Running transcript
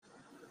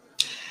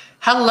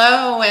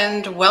Hello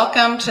and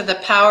welcome to the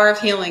Power of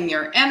Healing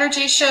Your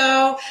Energy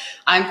show.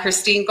 I'm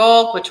Christine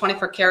Gold with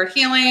 24 Karat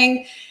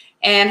Healing.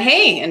 And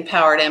hey,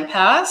 Empowered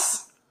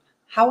Empaths,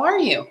 how are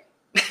you?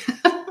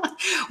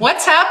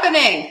 What's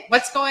happening?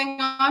 What's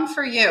going on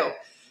for you?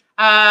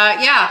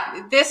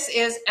 This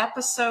is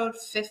episode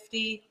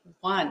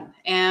 51.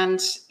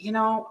 And, you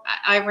know,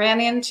 I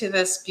ran into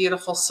this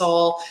beautiful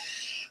soul.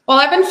 Well,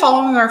 I've been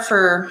following her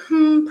for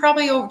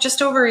probably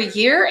just over a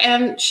year,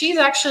 and she's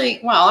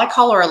actually, well, I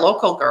call her a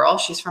local girl.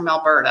 She's from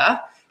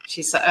Alberta.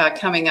 She's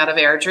coming out of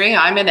Airdrie.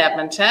 I'm in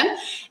Edmonton,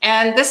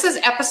 and this is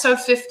episode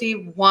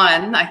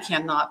 51. I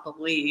cannot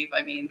believe,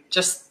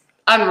 just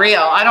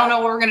unreal. I don't know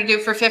what we're going to do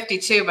for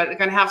 52, but we're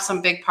going to have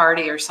some big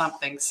party or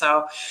something.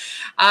 So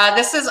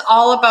this is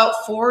all about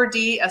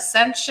 4D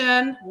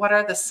ascension. What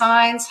are the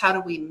signs? How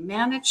do we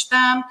manage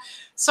them?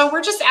 So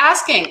we're just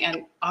asking,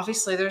 and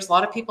obviously there's a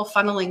lot of people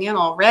funneling in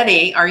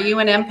already. Are you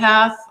an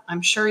empath?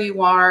 I'm sure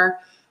you are.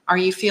 Are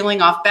you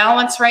feeling off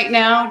balance right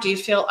now? Do you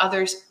feel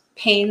others'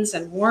 pains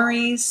and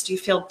worries? Do you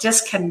feel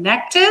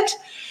disconnected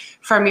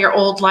from your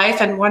old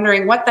life and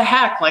wondering what the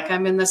heck, like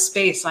I'm in this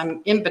space,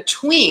 I'm in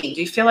between. Do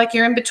you feel like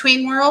you're in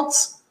between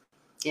worlds?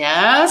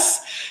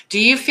 Yes. Do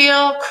you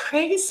feel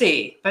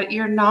crazy, but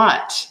you're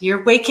not?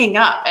 You're waking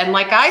up. And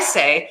like I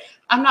say,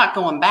 I'm not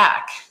going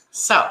back.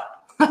 So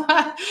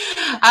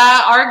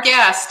our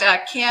guest,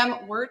 Kim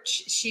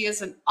Wuirch, she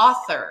is an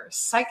author,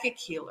 psychic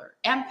healer,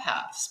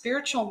 empath,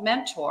 spiritual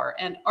mentor,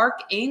 and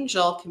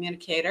archangel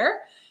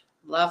communicator.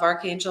 Love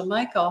Archangel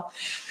Michael,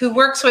 who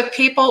works with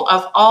people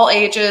of all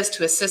ages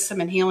to assist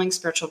them in healing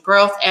spiritual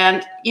growth.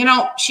 And, you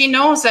know, she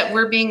knows that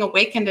we're being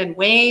awakened in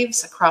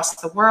waves across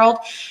the world.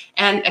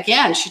 And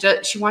again,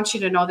 she wants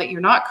you to know that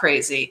you're not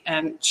crazy.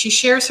 And she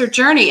shares her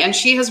journey, and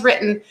she has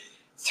written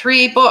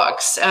 3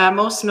 books,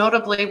 most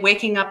notably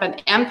Waking Up an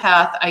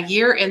Empath, A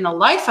Year in the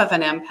Life of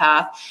an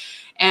Empath,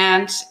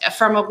 and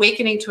From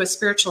Awakening to a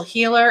Spiritual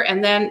Healer.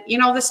 And then, you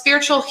know, the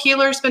spiritual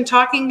healer's been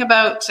talking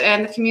about,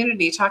 and the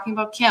community talking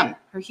about Kim,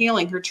 her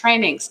healing, her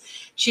trainings.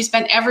 She's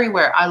been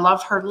everywhere. I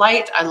love her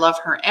light. I love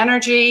her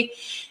energy.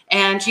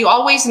 And you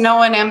always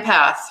know an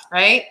empath,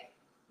 right?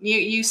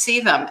 You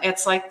see them.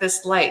 It's like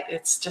this light.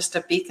 It's just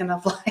a beacon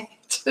of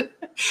light.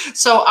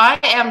 So I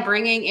am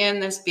bringing in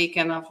this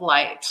beacon of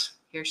light.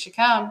 Here she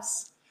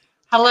comes.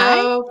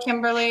 Hello, hi.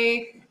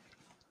 Kimberly.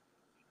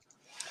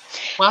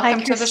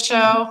 Welcome to the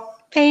show.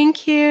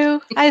 Thank you.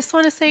 I just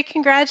want to say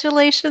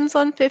congratulations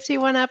on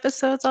 51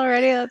 episodes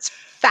already. That's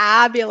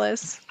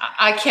fabulous.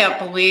 I can't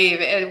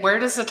believe it. Where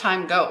does the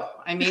time go?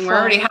 I mean, we're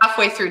already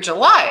halfway through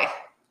July.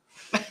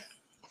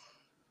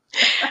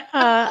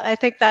 I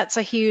think that's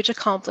a huge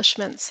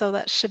accomplishment. So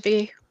that should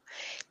be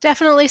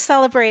definitely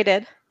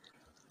celebrated.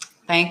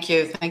 Thank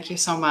you. Thank you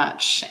so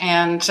much.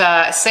 And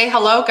say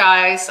hello,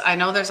 guys. I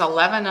know there's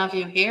 11 of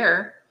you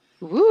here.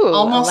 Ooh,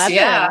 almost 11.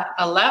 Yeah,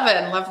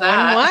 11. Love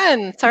that.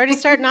 1-1. It's already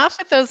starting off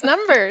with those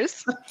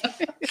numbers.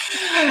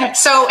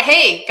 So,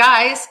 hey,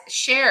 guys,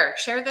 share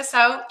this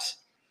out.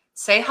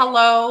 Say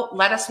hello.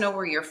 Let us know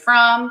where you're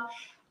from.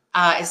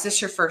 Is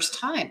this your first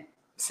time?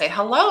 Say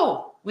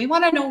hello. We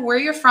want to know where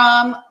you're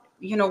from,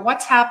 you know,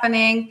 what's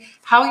happening,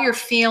 how you're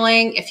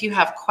feeling. If you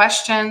have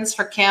questions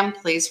for Kim,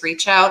 please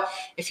reach out.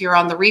 If you're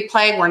on the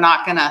replay,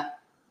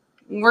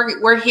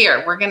 we're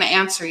here. We're going to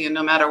answer you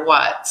no matter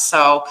what.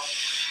 So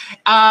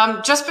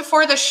just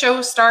before the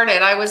show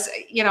started, I was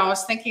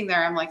thinking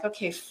there, I'm like,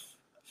 okay,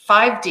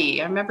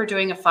 5D. I remember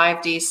doing a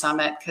 5D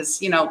summit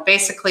because, you know,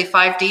 basically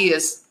 5D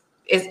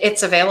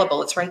it's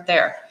available. It's right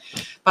there.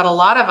 But a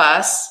lot of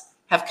us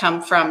have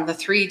come from the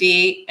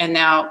 3D. And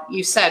now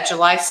you said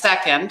July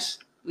 2nd,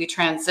 we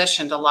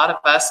transitioned a lot of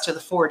us to the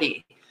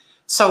 4D.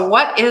 So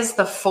what is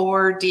the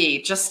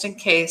 4D? Just in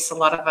case a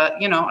lot of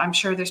I'm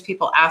sure there's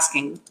people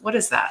asking, what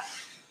is that?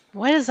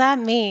 What does that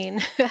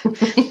mean?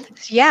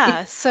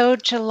 Yeah, so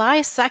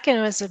July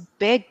 2nd was a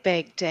big,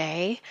 big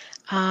day.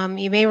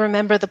 You may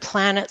remember the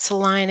planets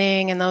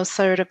aligning and those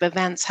sort of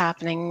events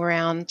happening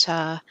around.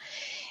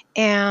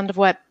 And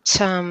what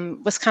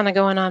was kind of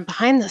going on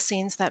behind the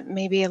scenes that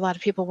maybe a lot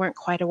of people weren't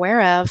quite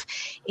aware of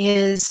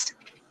is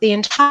the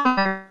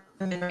entire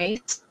human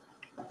race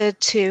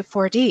to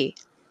 4D.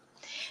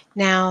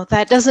 Now,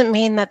 that doesn't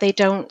mean that they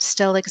don't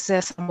still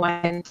exist in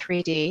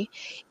 3D.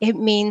 It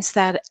means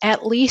that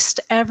at least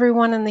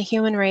everyone in the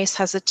human race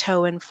has a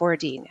toe in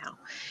 4D now.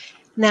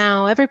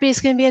 Now, everybody's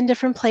going to be in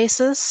different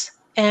places,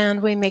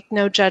 and we make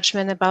no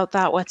judgment about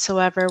that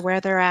whatsoever.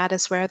 Where they're at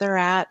is where they're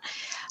at.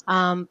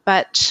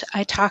 But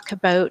I talk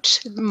about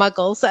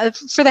muggles.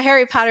 For the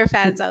Harry Potter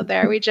fans out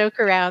there, we joke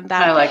around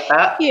that. I like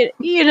that.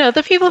 You know,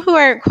 the people who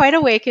aren't quite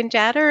awakened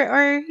yet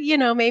or you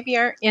know, maybe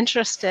aren't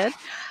interested,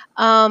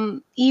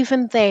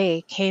 even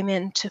they came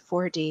into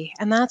 4D,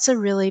 and that's a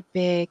really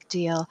big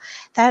deal.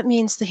 That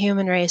means the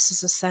human race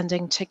is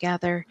ascending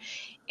together,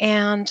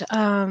 and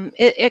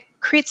it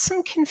creates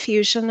some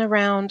confusion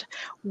around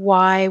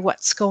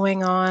what's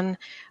going on.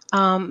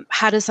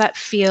 How does that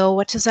feel?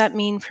 What does that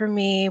mean for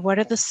me? What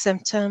are the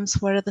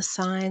symptoms? What are the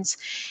signs?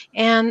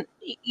 And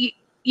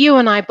you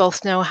and I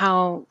both know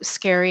how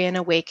scary an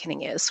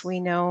awakening is. We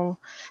know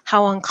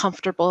how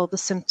uncomfortable the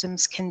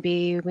symptoms can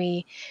be.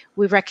 We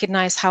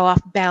recognize how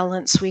off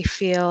balance we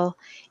feel.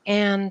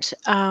 And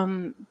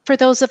for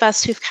those of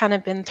us who've kind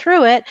of been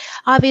through it,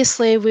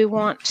 obviously we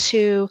want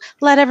to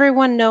let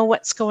everyone know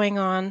what's going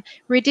on,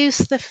 reduce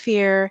the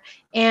fear,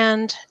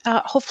 and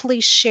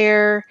hopefully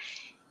share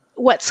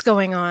what's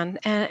going on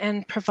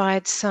and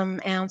provide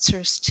some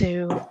answers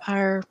to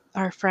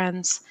our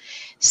friends.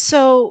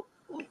 So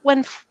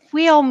when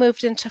we all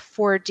moved into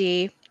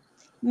 4D,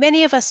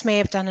 many of us may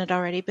have done it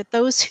already, but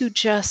those who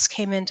just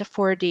came into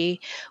 4D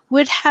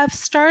would have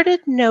started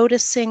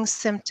noticing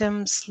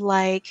symptoms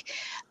like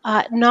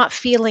not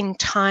feeling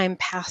time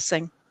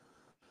passing.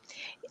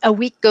 A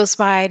week goes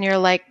by and you're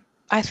like,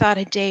 I thought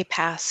a day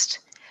passed.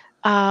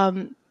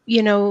 You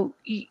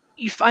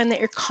find that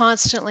you're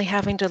constantly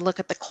having to look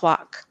at the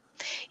clock.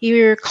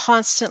 You're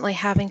constantly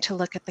having to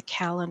look at the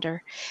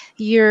calendar.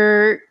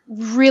 You're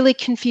really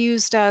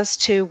confused as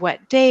to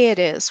what day it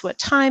is, what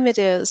time it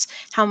is,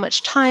 how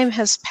much time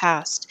has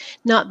passed,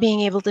 not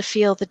being able to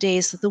feel the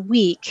days of the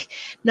week,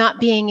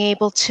 not being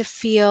able to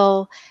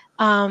feel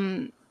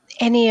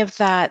any of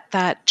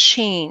that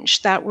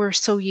change that we're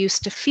so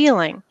used to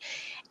feeling.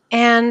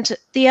 And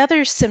the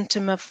other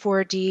symptom of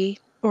 4D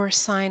or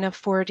sign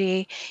of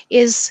 4D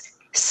is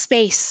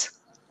space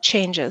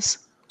changes.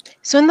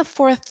 So in the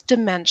fourth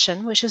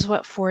dimension, which is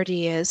what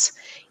 4D is,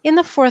 in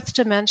the fourth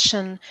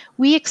dimension,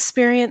 we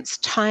experience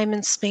time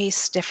and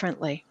space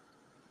differently.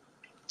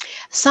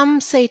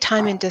 Some say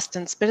time and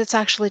distance, but it's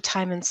actually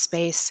time and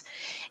space.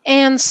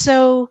 And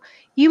so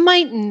you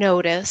might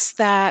notice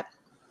that,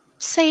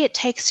 say it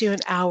takes you an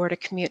hour to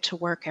commute to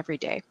work every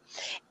day,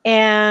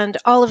 and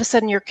all of a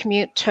sudden your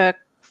commute took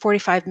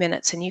 45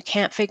 minutes and you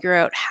can't figure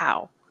out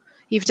how.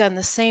 You've done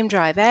the same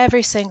drive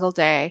every single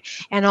day,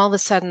 and all of a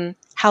sudden,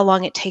 how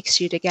long it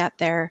takes you to get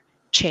there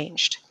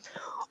changed.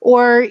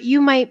 Or you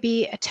might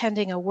be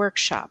attending a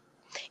workshop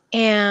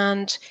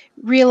and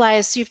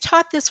realize you've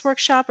taught this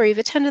workshop or you've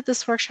attended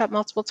this workshop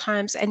multiple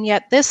times, and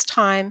yet this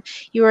time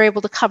you were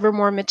able to cover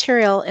more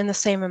material in the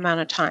same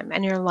amount of time.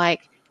 And you're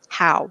like,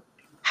 how?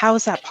 How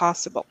is that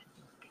possible?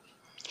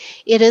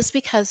 It is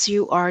because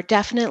you are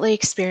definitely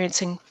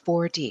experiencing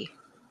 4D.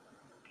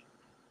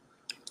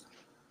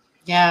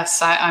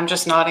 Yes, I'm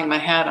just nodding my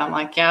head. I'm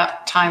like, yeah,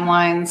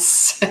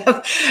 timelines,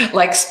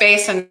 like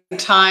space and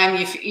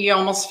time. You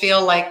almost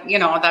feel like,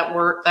 that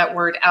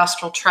word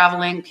astral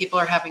traveling. People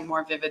are having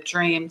more vivid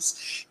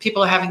dreams.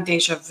 People are having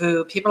deja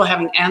vu. People are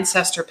having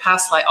ancestor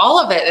past life. All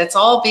of it. It's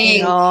all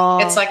being.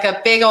 It's like a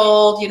big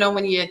old.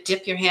 When you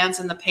dip your hands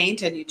in the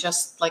paint and you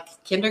just like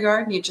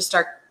kindergarten, you just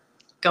start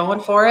going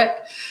for it.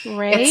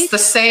 Right? It's the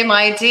same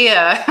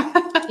idea.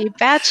 You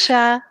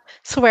betcha.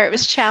 So where it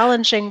was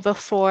challenging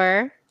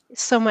before,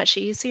 it's so much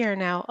easier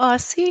now. Oh,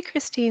 see,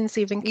 Christine's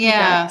even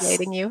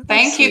congratulating you.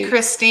 Thank you,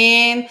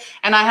 Christine.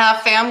 And I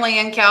have family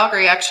in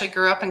Calgary. I actually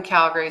grew up in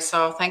Calgary,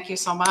 so thank you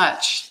so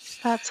much.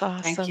 That's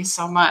awesome. Thank you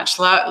so much.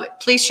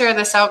 Please share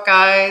this out,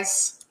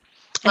 guys.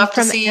 Love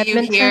to see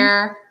you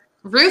here.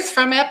 Ruth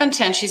from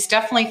Edmonton. She's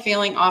definitely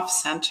feeling off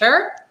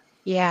center.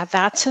 Yeah,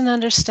 that's an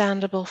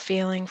understandable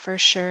feeling for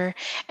sure.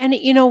 And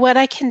what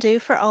I can do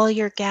for all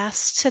your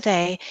guests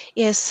today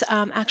is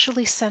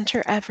actually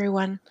center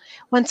everyone.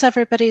 Once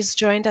everybody's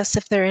joined us,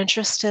 if they're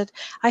interested,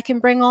 I can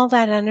bring all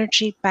that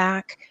energy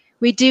back.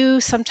 We do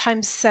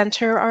sometimes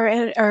center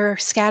or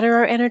scatter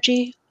our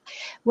energy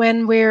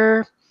when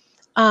we're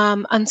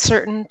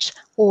uncertain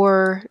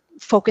or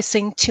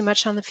focusing too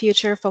much on the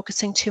future,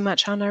 focusing too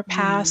much on our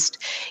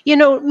past,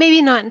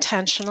 maybe not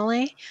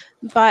intentionally,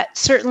 but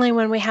certainly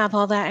when we have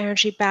all that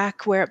energy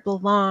back where it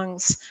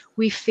belongs,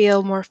 we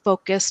feel more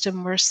focused and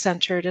more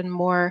centered and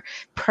more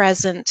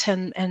present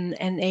and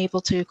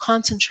able to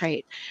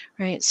concentrate,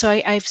 right? So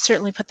I've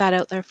certainly put that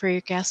out there for your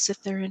guests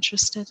if they're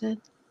interested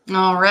in.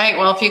 All right.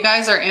 Well, if you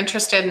guys are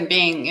interested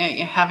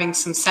in having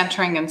some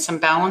centering and some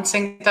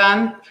balancing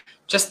done,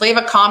 just leave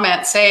a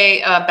comment,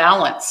 say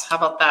balance. How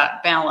about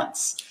that?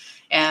 Balance.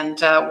 And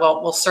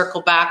we'll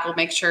circle back. We'll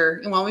make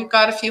sure, we've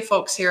got a few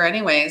folks here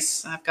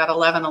anyways. I've got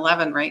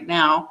 11 right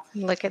now.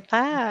 Look at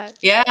that.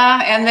 Yeah.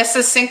 And this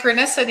is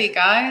synchronicity,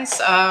 guys.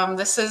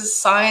 This is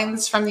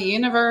signs from the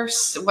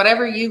universe,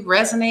 whatever you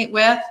resonate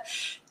with,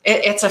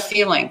 it's a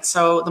feeling.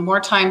 So the more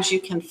times you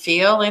can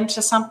feel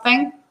into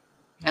something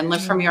and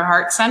live from your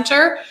heart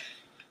center,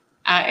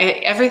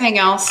 everything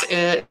else,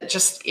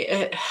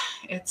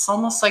 it's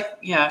almost like,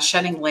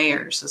 shedding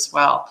layers as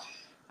well.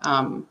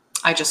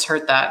 I just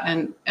heard that.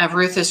 And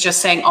Ruth is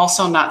just saying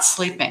also not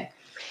sleeping.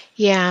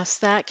 Yes,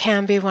 that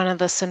can be one of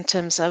the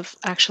symptoms of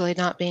actually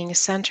not being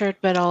centered,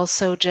 but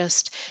also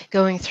just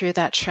going through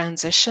that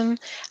transition.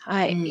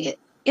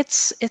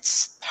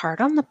 It's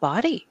hard on the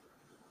body.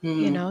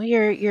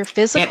 Your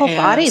physical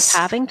body's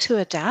having to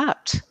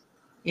adapt.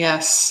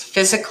 Yes,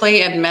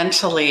 physically and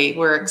mentally,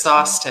 we're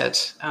exhausted.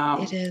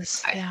 It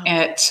is.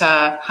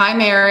 Yeah. Hi,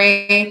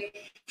 Mary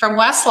from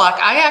Westlock.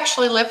 I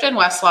actually lived in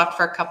Westlock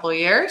for a couple of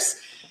years.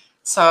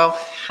 So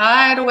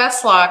hi to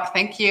Westlock.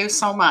 Thank you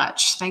so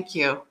much. Thank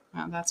you.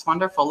 Oh, that's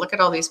wonderful. Look at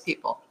all these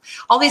people,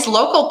 all these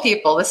local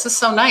people. This is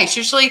so nice.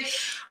 Usually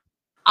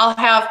I'll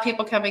have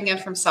people coming in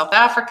from South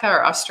Africa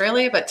or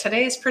Australia, but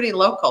today is pretty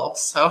local.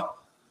 So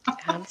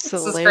this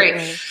is great.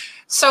 Absolutely.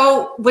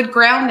 So with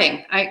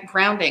grounding,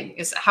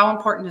 how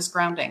important is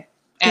grounding?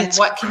 And It's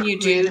what can you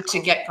do to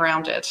critical. get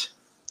grounded?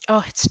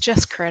 Oh, it's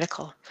just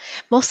critical.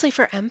 Mostly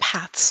for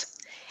empaths.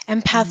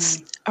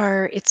 Empaths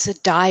it's a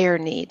dire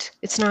need.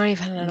 It's not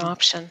even an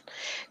option.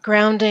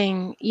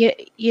 Grounding,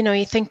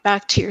 you think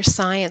back to your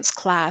science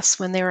class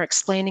when they were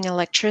explaining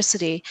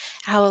electricity,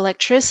 how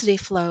electricity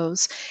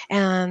flows,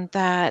 and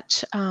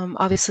that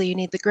obviously you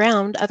need the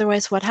ground.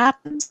 Otherwise, what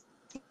happens?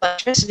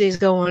 Electricity is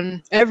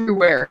going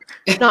everywhere.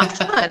 Not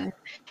fun.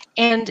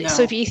 And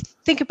so if you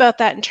think about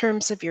that in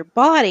terms of your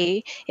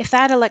body, if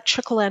that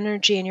electrical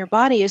energy in your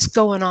body is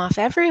going off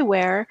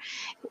everywhere,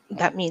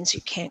 that means you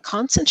can't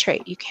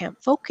concentrate, you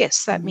can't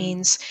focus. That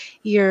means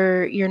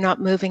you're not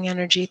moving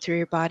energy through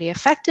your body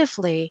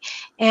effectively.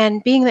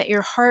 And being that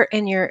your heart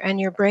and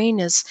your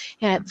brain is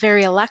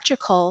very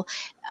electrical,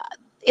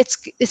 it's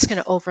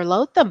going to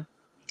overload them.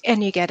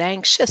 And you get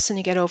anxious and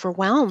you get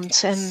overwhelmed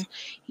and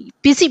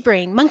busy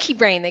brain, monkey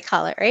brain, they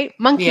call it, right?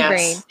 Monkey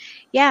brain.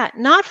 Yeah,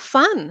 not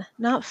fun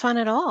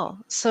at all.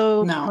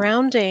 So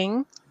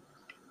grounding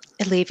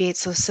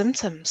alleviates those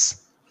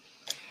symptoms.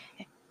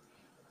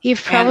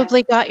 You've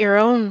probably got your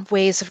own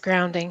ways of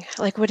grounding.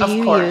 Like, what do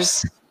you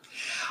use?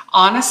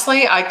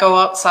 Honestly, I go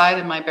outside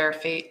in my bare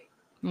feet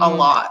a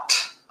lot.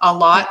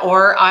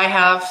 Or I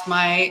have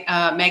my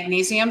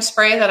magnesium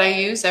spray that I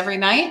use every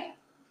night.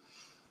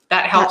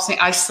 That helps me.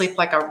 I sleep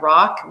like a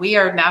rock. We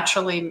are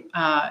naturally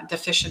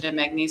deficient in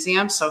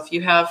magnesium. So if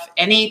you have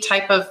any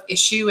type of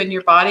issue in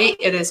your body,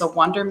 it is a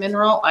wonder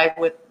mineral. I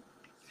would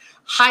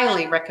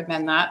highly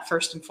recommend that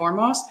first and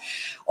foremost,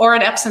 or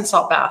an Epsom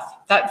salt bath.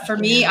 That for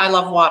me, I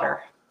love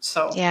water.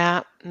 So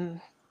yeah,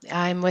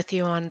 I'm with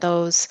you on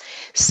those.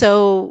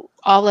 So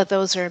all of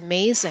those are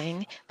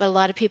amazing, but a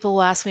lot of people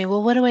will ask me,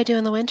 well, what do I do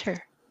in the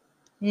winter?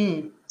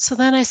 So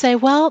then I say,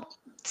 well,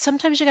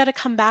 sometimes you got to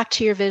come back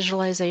to your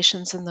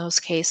visualizations in those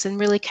cases and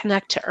really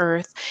connect to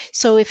earth.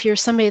 So if you're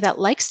somebody that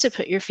likes to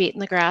put your feet in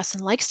the grass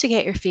and likes to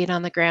get your feet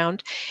on the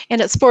ground and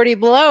it's 40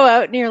 below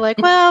out and you're like,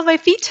 well, my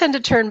feet tend to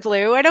turn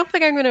blue, I don't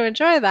think I'm going to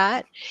enjoy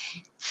that.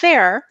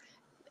 Fair.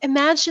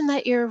 Imagine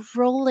that you're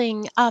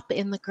rolling up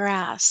in the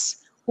grass,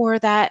 or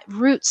that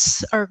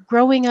roots are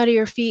growing out of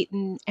your feet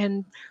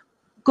and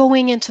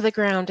going into the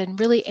ground and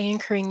really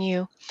anchoring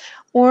you.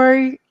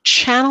 Or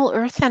channel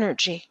earth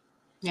energy.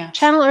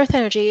 Channel earth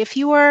energy. If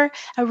you are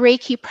a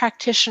Reiki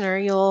practitioner,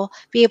 you'll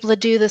be able to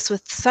do this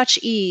with such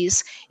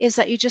ease, is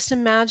that you just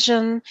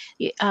imagine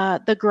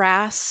the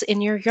grass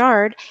in your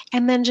yard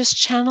and then just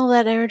channel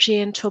that energy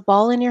into a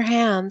ball in your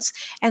hands,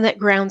 and that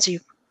grounds you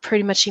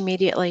pretty much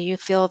immediately. You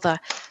feel the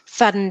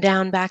thudding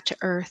down back to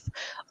earth.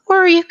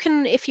 Or you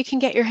can, if you can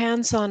get your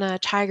hands on a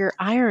tiger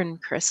iron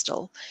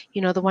crystal,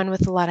 the one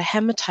with a lot of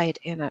hematite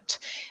in it,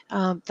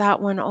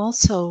 that one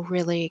also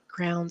really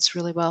grounds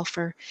really well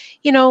for,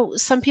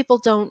 some people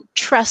don't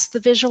trust the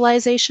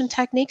visualization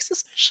techniques,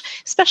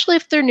 especially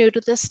if they're new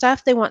to this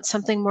stuff. They want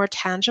something more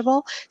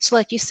tangible. So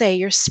like you say,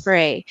 your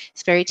spray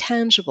is very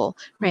tangible,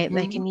 right? And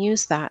they can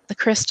use that. The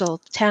crystal,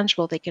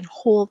 tangible, they can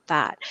hold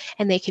that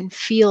and they can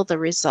feel the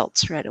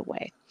results right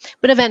away.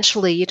 But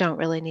eventually you don't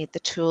really need the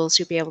tools.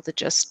 You'll be able to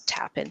just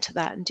tap into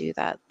that and do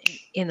that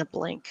in a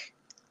blink.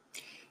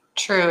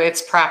 True.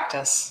 It's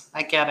practice.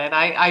 I get it.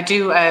 I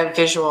do a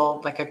visual,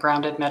 like a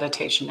grounded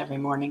meditation every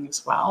morning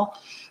as well.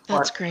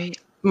 That's great.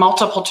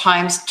 Multiple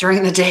times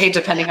during the day,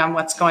 depending on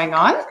what's going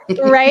on.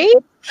 Right?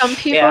 Some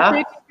people do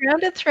get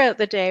grounded throughout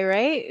the day,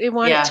 right? They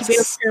want it to be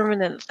a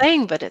permanent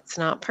thing, but it's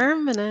not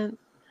permanent.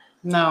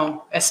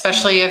 No,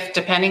 especially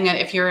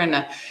if you're in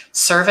a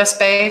service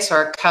base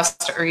or a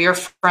customer or your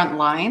front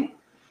line.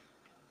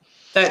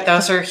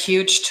 Those are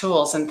huge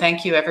tools. And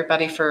thank you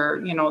everybody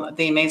for,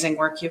 the amazing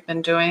work you've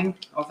been doing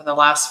over the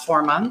last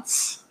 4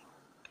 months.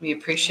 We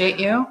appreciate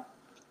you.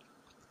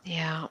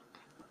 Yeah.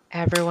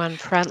 Everyone,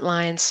 front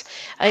lines.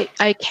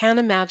 I can't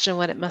imagine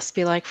what it must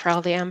be like for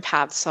all the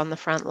empaths on the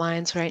front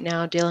lines right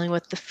now, dealing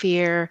with the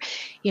fear,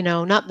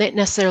 not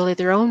necessarily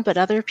their own, but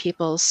other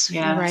people's,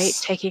 right?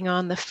 Taking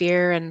on the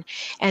fear and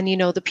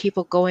the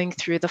people going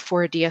through the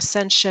 4D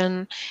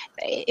ascension.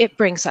 It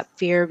brings up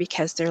fear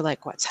because they're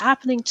like, what's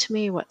happening to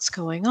me? What's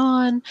going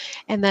on?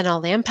 And then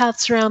all the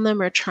empaths around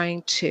them are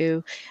trying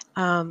to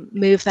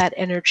move that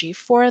energy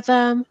for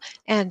them.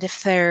 And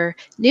if they're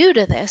new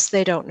to this,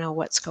 they don't know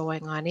what's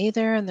going on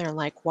either. And they're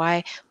like,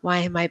 why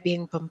am I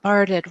being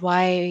bombarded?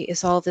 Why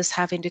is all this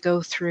having to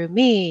go through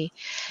me?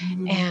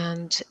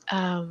 And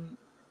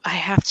I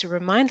have to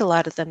remind a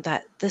lot of them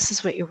that this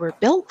is what you were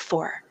built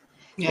for.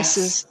 This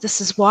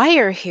is why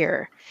you're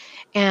here.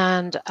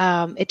 And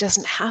it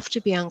doesn't have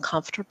to be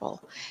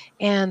uncomfortable.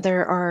 And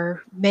there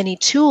are many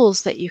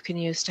tools that you can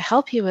use to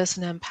help you as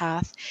an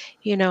empath,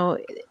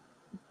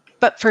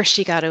 but first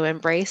you got to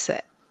embrace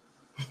it.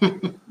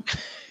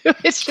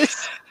 It's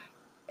just...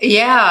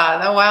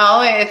 Yeah,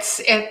 well,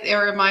 it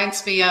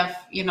reminds me of,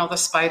 the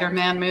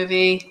Spider-Man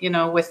movie,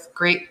 with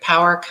great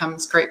power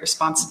comes great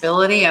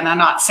responsibility. And I'm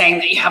not saying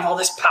that you have all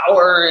this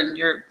power and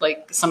you're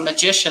like some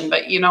magician,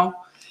 but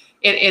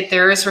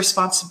there is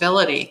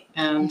responsibility,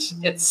 and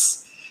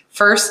it's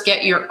first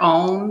get your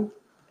own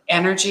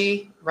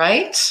energy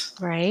right.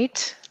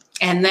 Right.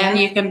 And then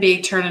you can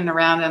be turning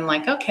around and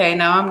like, okay,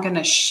 now I'm going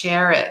to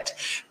share it,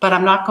 but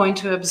I'm not going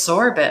to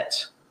absorb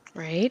it.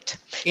 Right.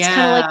 It's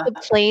kind of like Yeah.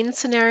 the plane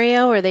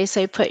scenario where they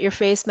say put your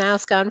face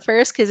mask on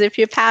first, because if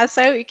you pass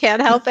out, you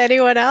can't help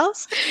anyone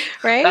else,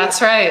 right?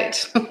 That's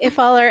right. If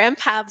all our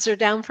empaths are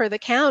down for the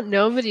count,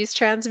 nobody's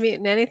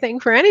transmitting anything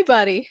for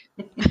anybody.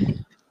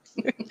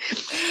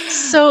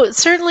 So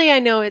certainly I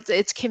know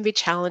it can be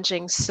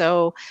challenging.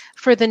 So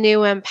for the new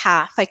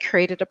empath, I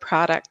created a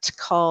product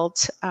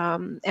called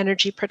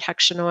Energy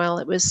Protection Oil.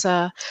 It was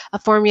a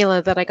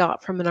formula that I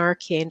got from an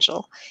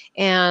archangel.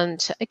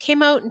 And it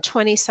came out in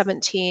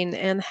 2017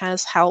 and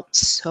has helped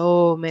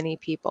so many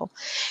people.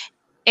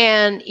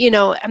 And,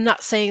 I'm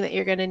not saying that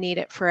you're going to need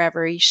it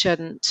forever. You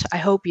shouldn't. I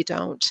hope you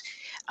don't.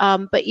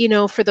 But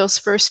for those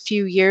first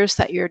few years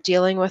that you're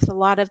dealing with a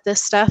lot of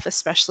this stuff,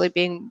 especially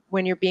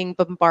when you're being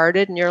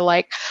bombarded and you're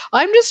like,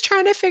 I'm just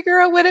trying to figure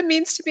out what it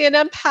means to be an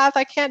empath.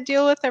 I can't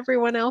deal with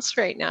everyone else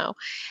right now.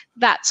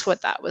 That's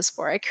what that was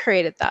for. I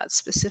created that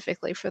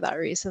specifically for that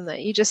reason,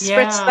 that you just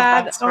spritz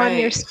that on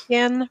your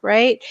skin,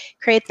 right?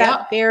 Create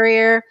that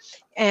barrier,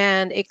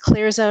 and it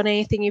clears out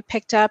anything you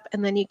picked up,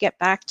 and then you get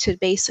back to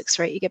basics,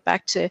 right? You get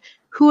back to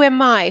who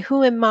am I?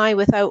 Who am I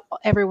without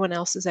everyone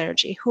else's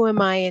energy? Who am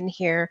I in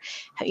here?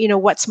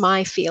 What's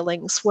my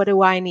feelings? What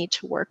do I need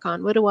to work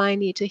on? What do I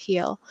need to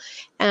heal?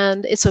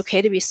 And it's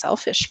okay to be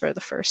selfish for the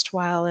first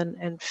while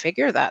and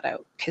figure that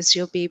out, because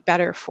you'll be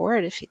better for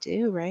it if you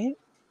do, right?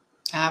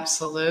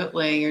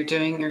 Absolutely. You're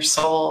doing your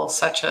soul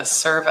such a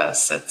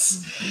service.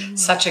 It's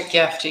such a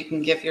gift you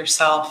can give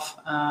yourself.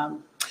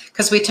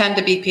 Because we tend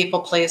to be people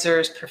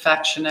pleasers,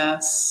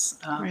 perfectionists,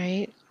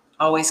 right?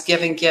 Always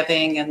giving,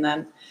 and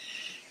then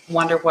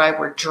wonder why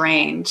we're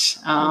drained.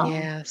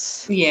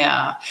 Yes.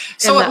 Yeah.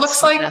 So it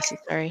looks like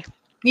necessary.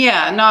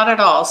 Yeah, not at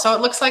all. So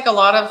it looks like a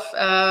lot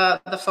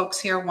of the folks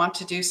here want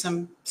to do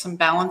some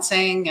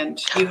balancing,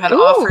 and you had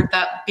offered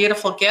that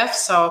beautiful gift.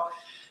 So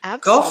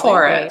absolutely. Go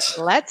for it.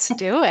 Let's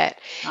do it.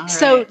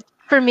 So right.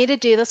 For me to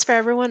do this for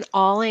everyone,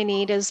 all I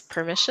need is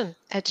permission.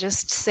 I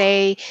just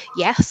say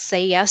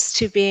yes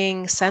to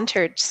being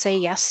centered, say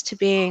yes to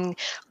being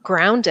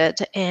grounded.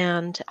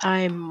 And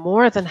I'm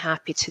more than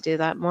happy to do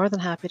that, more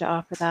than happy to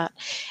offer that.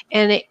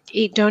 And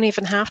you don't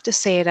even have to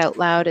say it out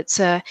loud.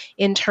 It's a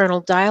internal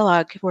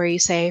dialogue where you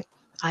say,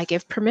 I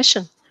give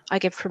permission. I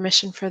give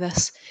permission for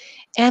this.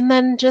 And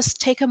then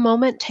just take a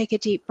moment, take a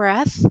deep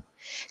breath,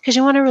 because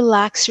you want to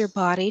relax your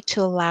body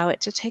to allow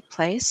it to take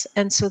place,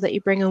 and so that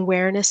you bring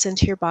awareness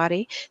into your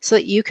body so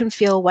that you can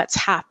feel what's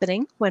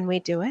happening when we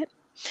do it.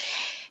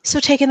 So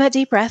taking that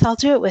deep breath, I'll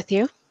do it with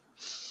you.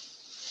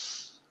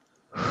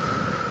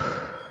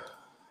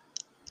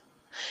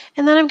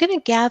 And then I'm going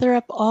to gather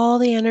up all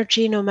the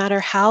energy, no matter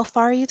how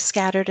far you've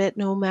scattered it,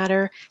 no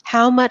matter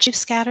how much you've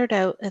scattered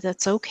out,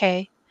 that's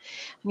okay.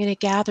 I'm going to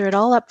gather it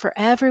all up for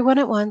everyone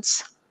at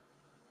once.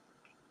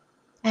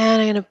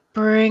 And I'm going to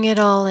bring it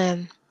all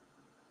in.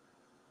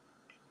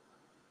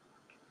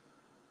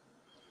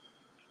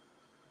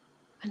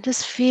 And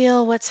just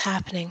feel what's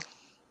happening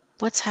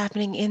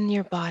in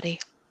your body.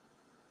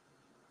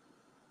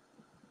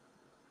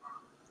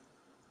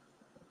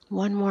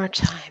 One more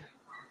time.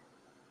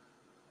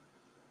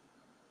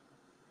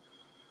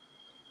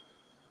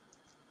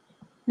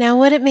 Now,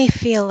 what it may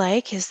feel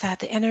like is that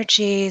the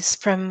energies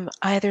from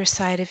either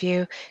side of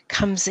you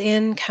comes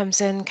in,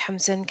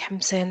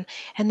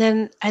 and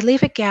then I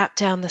leave a gap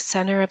down the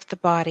center of the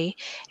body,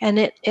 and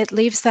it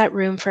leaves that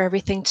room for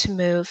everything to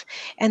move,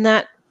 and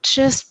that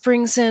just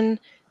brings in,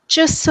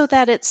 just so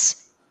that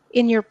it's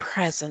in your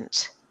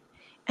present.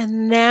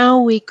 And now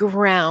we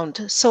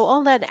ground. So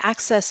all that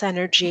excess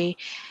energy,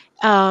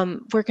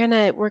 we're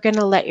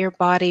gonna let your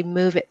body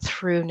move it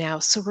through now.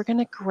 So we're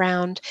gonna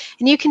ground,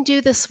 and you can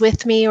do this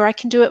with me, or I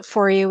can do it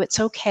for you.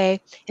 It's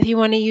okay. If you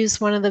want to use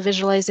one of the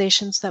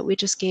visualizations that we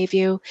just gave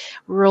you,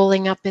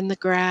 rolling up in the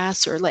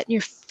grass, or letting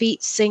your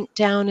feet sink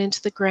down into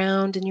the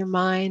ground in your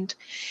mind.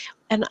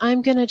 And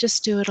I'm gonna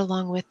just do it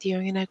along with you.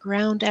 I'm gonna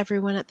ground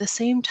everyone at the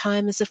same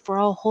time, as if we're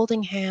all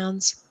holding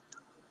hands.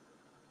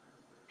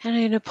 And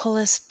I'm gonna pull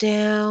us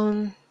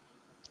down,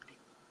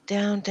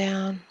 down,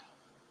 down.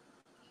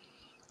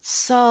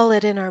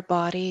 Solid in our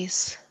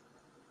bodies,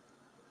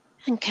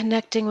 and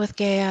connecting with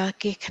Gaia,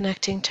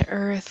 connecting to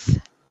Earth,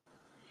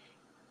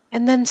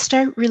 and then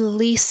start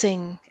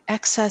releasing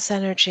excess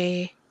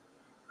energy,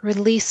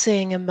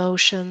 releasing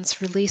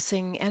emotions,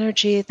 releasing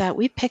energy that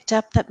we picked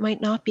up that might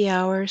not be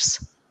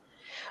ours,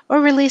 or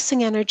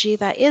releasing energy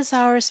that is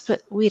ours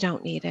but we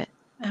don't need it,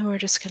 and we're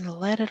just going to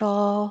let it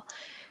all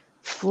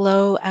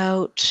flow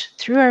out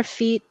through our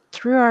feet,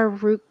 through our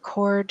root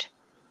cord.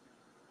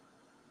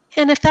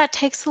 And if that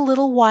takes a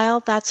little while,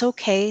 that's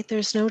okay.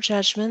 There's no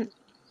judgment.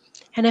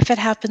 And if it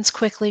happens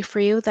quickly for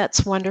you,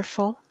 that's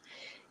wonderful.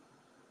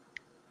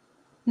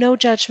 No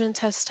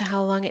judgment as to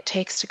how long it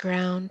takes to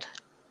ground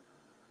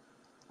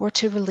or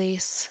to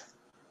release.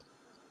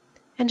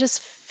 And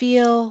just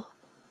feel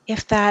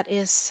if that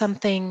is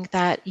something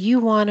that you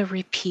want to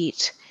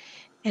repeat.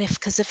 And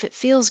because if it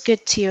feels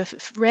good to you, if it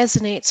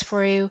resonates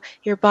for you,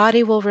 your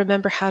body will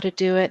remember how to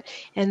do it.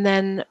 And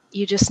then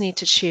you just need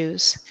to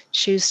choose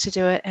to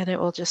do it, and it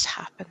will just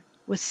happen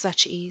with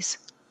such ease.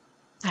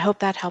 I hope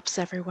that helps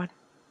everyone.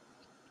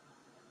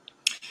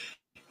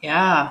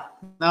 Yeah,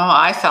 no,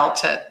 I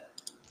felt it.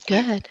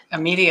 Good.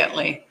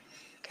 Immediately.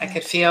 Good. I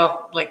could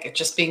feel like it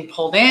just being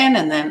pulled in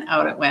and then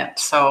out it went.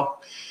 So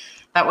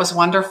that was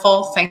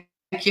wonderful. Thank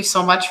you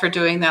so much for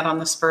doing that on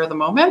the spur of the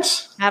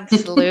moment.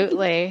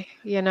 Absolutely.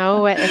 You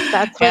know, if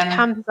that's what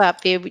comes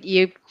up,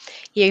 you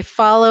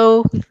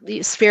follow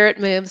the spirit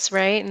moves,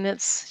 right? And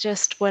it's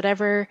just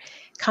whatever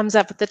comes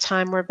up at the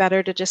time. We're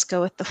better to just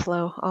go with the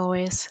flow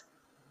always.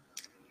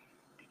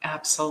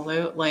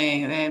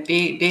 Absolutely. And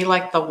be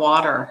like the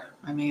water.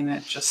 I mean,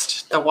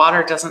 the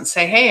water doesn't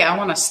say, hey, I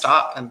want to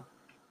stop and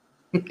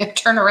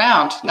turn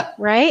around.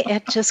 Right?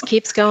 It just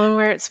keeps going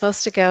where it's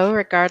supposed to go,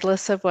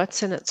 regardless of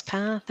what's in its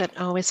path. It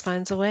always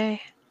finds a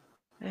way.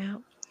 Yeah.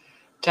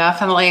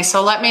 Definitely.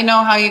 So let me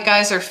know how you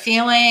guys are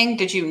feeling.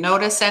 Did you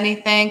notice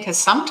anything? Because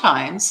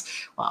sometimes,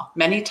 well,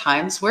 many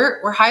times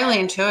we're highly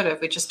intuitive.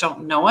 We just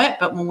don't know it.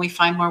 But when we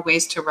find more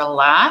ways to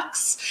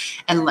relax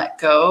and let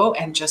go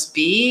and just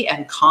be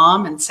and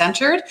calm and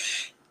centered,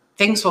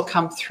 things will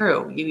come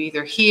through. You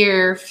either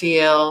hear,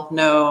 feel,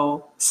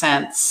 know,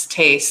 sense,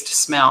 taste,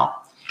 smell.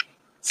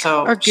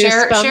 So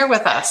share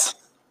with us.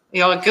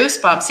 You know,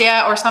 goosebumps,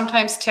 yeah, or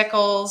sometimes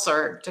tickles,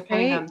 or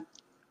depending on,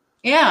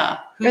 yeah.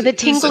 Or the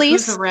tinglies.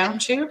 Who's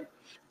around you?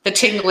 The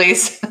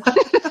tinglies.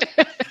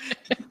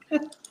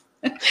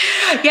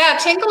 Yeah,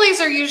 tinglies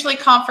are usually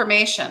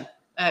confirmation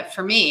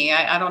for me.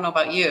 I don't know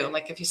about you.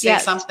 Like if you say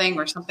something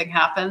or something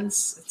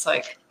happens, it's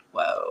like,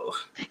 whoa.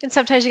 And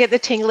sometimes you get the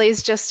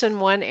tinglies just in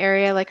one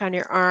area, like on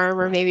your arm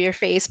or maybe your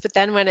face. But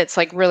then when it's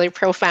like really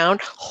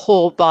profound,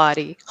 whole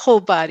body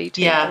tingles.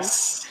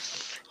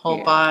 Yes,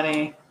 whole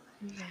body.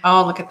 Yeah.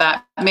 Oh, look at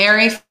that.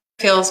 Mary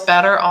feels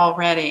better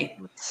already.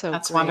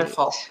 That's great.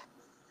 Wonderful.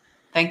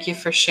 Thank you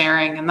for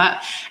sharing. And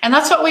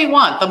that's what we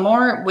want. The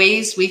more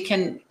ways we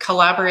can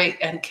collaborate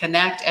and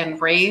connect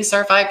and raise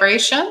our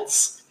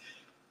vibrations,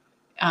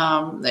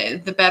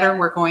 the better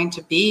we're going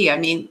to be. I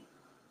mean,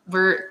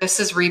 this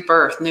is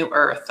rebirth, new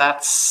earth.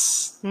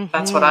 That's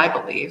what I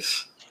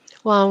believe.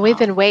 Well, we've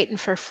been waiting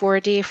for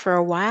 4D for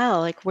a while.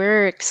 Like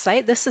we're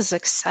excited. This is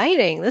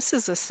exciting. This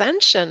is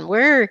ascension.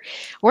 We're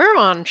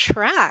on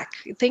track.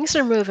 Things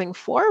are moving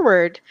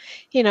forward,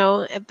 you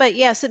know. But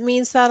yes, it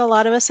means that a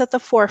lot of us at the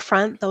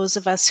forefront, those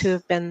of us who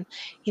have been,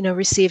 you know,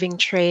 receiving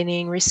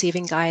training,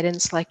 receiving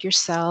guidance like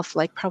yourself,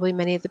 like probably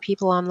many of the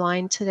people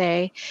online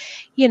today,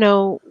 you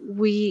know,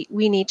 we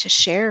need to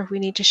share. We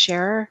need to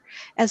share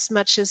as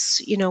much as,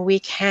 you know, we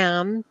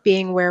can,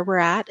 being where we're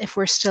at. If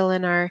we're still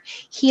in our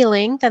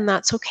healing, then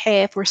that's okay.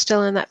 If we're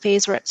still in that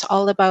phase where it's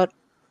all about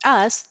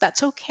us,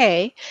 that's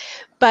okay.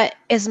 But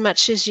as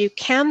much as you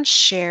can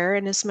share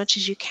and as much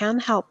as you can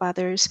help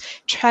others,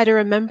 try to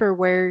remember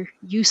where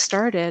you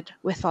started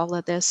with all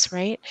of this,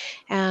 right?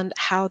 And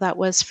how that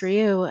was for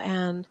you.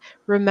 And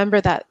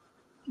remember that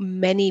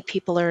many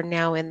people are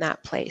now in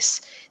that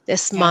place.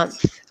 This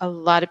month, a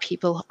lot of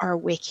people are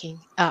waking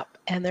up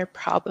and they're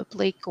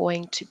probably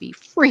going to be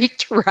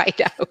freaked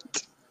right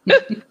out.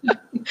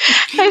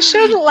 I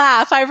shouldn't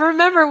laugh. I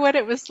remember what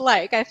it was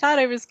like. I thought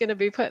I was going to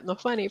be put in the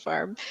funny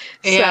farm.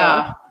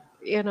 Yeah. So,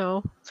 you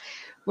know,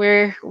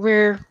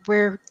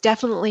 we're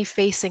definitely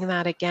facing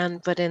that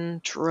again, but in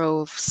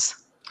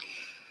droves.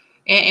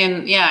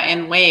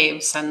 In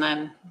waves. And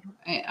then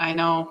I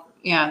know,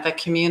 the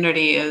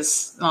community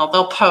is,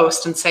 they'll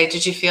post and say,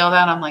 did you feel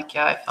that? I'm like,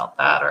 yeah, I felt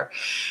that. Or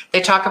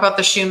they talk about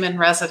the Schumann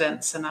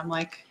resonance. And I'm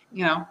like,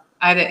 you know,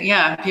 I did.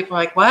 Yeah. People are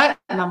like, what?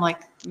 And I'm like,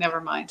 never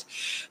mind.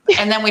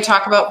 And then we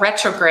talk about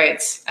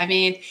retrogrades. I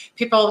mean,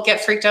 people get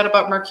freaked out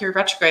about Mercury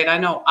retrograde. I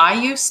know I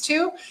used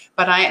to,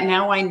 but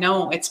now I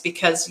know it's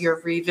because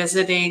you're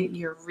revisiting,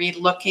 you're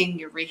re-looking,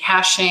 you're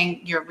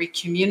rehashing, you're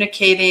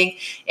recommunicating.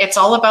 It's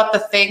all about the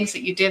things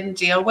that you didn't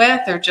deal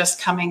with. They're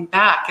just coming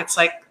back. It's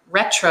like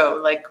retro,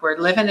 like we're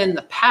living in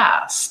the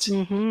past,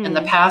 and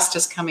the past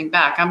is coming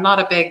back. I'm not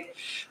a big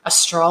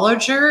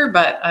astrologer,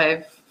 but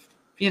I've,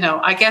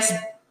 I guess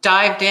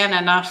dived in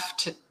enough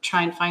to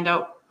try and find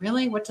out,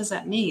 really, what does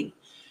that mean?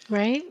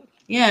 Right.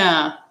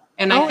 Yeah.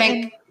 And I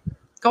think,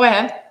 go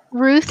ahead.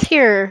 Ruth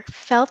here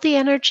felt the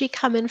energy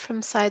coming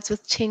from sides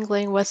with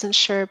tingling, wasn't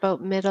sure about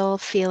middle,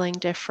 feeling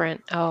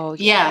different. Oh,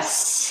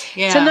 yes.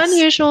 It's an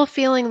unusual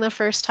feeling the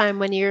first time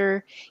when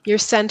you're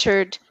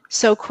centered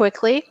so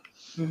quickly.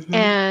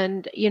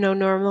 And,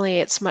 normally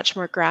it's much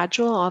more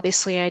gradual.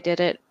 Obviously, I did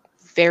it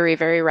very,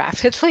 very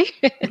rapidly,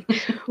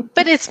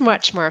 but it's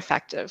much more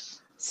effective.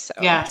 So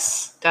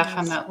yes,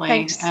 definitely.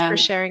 Thanks for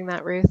sharing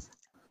that, Ruth.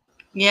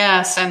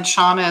 Yes, and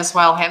Shauna as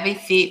well. Heavy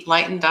feet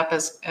lightened up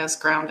as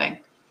grounding.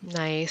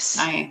 Nice.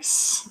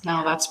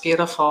 No, that's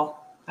beautiful.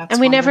 And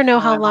we never know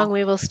wonderful. how long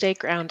we will stay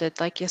grounded,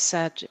 like you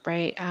said,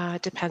 right?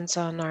 Depends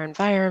on our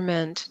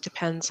environment,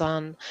 depends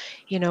on,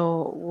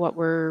 what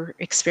we're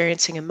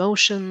experiencing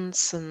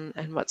emotions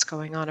and what's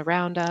going on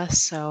around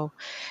us. So,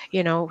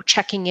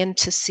 checking in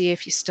to see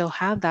if you still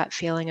have that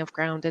feeling of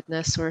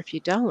groundedness or if you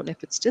don't,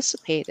 if it's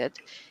dissipated,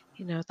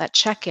 that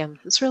check-in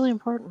is really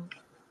important.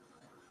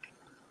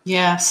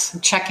 Yes,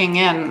 checking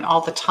in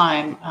all the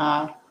time.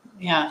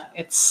 Yeah,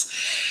 it's.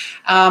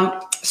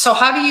 So,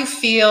 how do you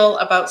feel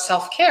about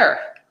self-care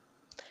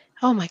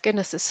Oh my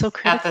goodness, it's so at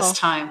this critical,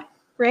 time?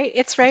 right?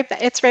 It's right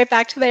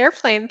back to the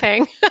airplane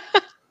thing.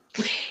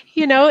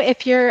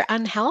 If you're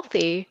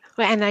unhealthy,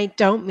 and I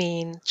don't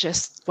mean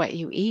just what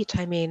you eat,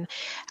 I mean,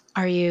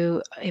 are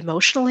you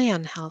emotionally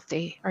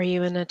unhealthy? Are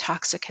you in a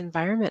toxic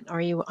environment?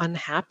 Are you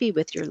unhappy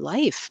with your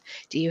life?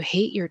 Do you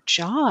hate your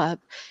job?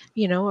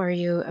 Are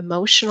you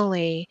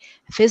emotionally,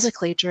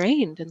 physically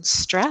drained and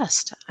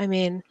stressed? I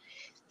mean,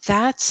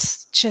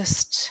 that's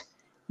just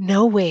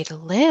no way to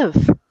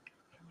live.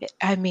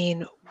 I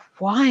mean,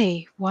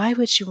 why? Why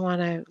would you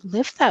want to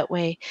live that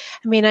way?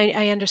 I mean,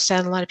 I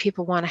understand a lot of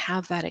people want to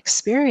have that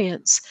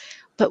experience,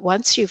 but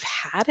once you've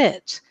had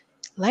it,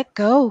 let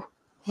go.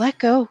 Let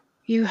go.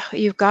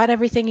 You've got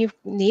everything you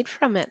need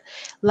from it.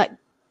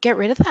 Get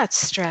rid of that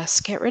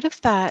stress. Get rid of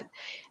that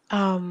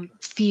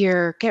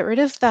fear. Get rid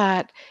of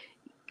that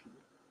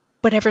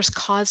whatever's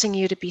causing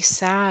you to be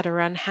sad or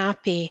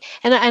unhappy.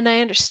 And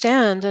I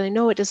understand, and I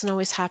know it doesn't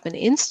always happen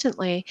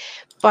instantly,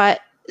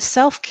 but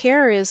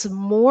self-care is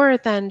more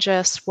than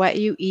just what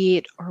you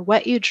eat or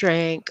what you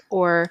drink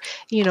or,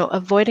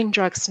 avoiding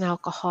drugs and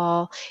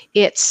alcohol.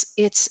 It's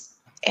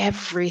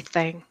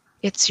everything.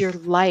 It's your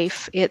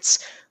life.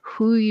 It's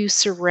who you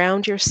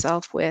surround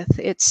yourself with.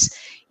 It's,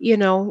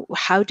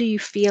 how do you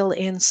feel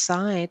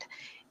inside?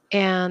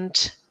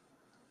 And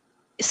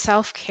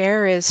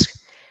self-care is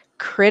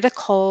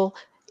critical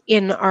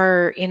in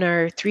our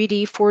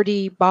 3D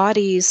 4D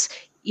bodies.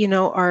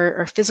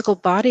 Our physical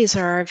bodies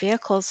are our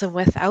vehicles, and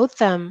without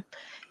them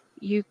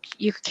you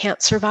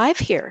can't survive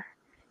here.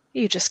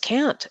 You just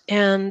can't.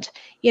 And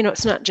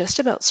it's not just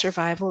about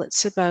survival,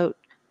 it's about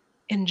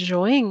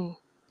enjoying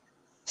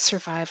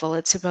survival.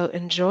 It's about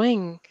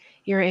enjoying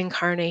your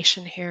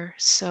incarnation here.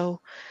 So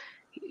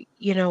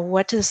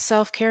what does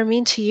self-care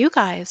mean to you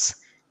guys?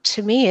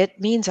 To me, it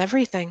means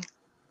everything.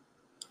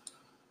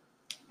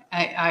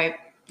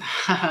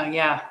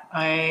 Yeah,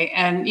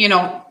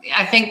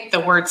 I think the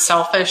word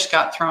selfish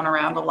got thrown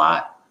around a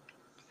lot,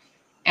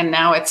 and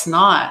now it's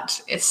not.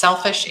 It's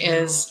selfish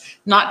is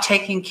not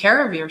taking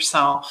care of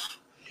yourself,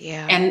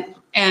 Yeah.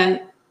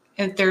 and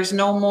there's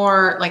no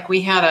more, like,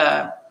 we had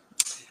a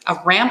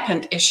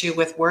rampant issue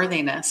with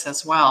worthiness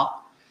as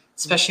well,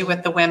 especially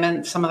with the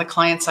women. Some of the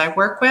clients I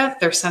work with,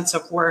 their sense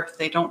of worth,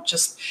 they don't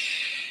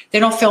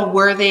feel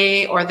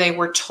worthy, or they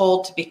were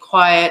told to be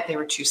quiet, they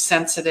were too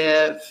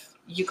sensitive,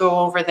 you go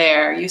over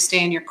there, you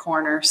stay in your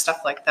corner,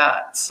 stuff like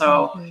that.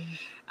 So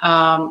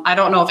I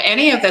don't know if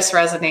any of this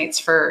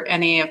resonates for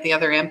any of the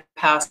other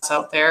empaths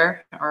out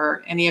there,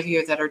 or any of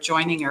you that are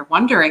joining or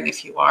wondering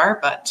if you are,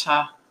 but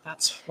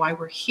that's why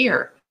we're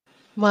here.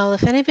 Well,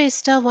 if anybody's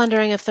still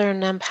wondering if they're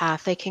an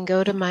empath, they can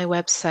go to my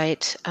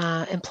website,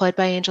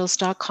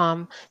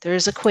 employedbyangels.com. There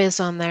is a quiz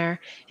on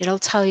there. It'll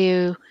tell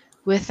you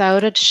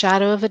without a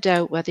shadow of a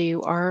doubt whether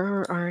you are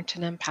or aren't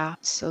an empath.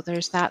 So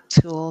there's that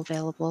tool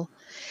available.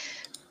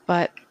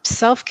 But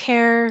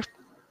self-care,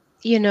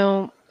 I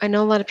know a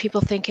lot of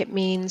people think it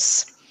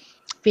means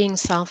being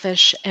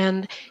selfish,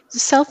 and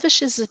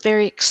selfish is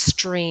very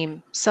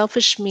extreme.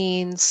 Selfish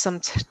means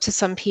to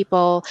some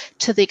people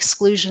to the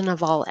exclusion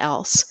of all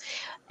else.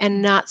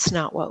 And that's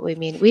not what we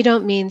mean. We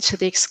don't mean to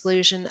the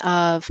exclusion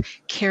of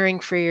caring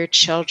for your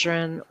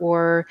children,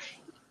 or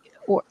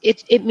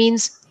it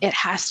means it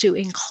has to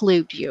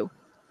include you.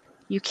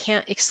 You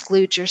can't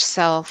exclude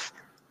yourself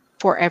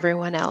for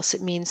everyone else.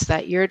 It means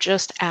that you're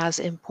just as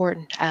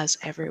important as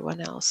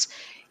everyone else.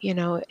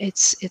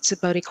 It's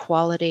about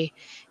equality.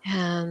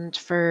 And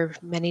for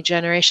many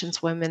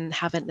generations, women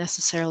haven't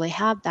necessarily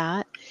had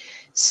that.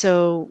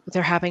 So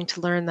they're having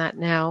to learn that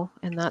now,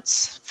 and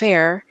that's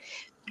fair.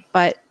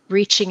 But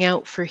reaching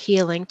out for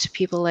healing to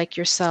people like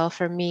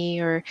yourself or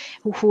me or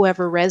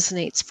whoever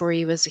resonates for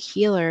you as a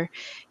healer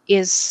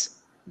is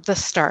the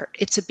start.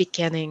 It's a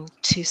beginning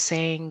to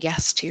saying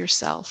yes to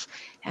yourself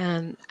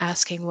and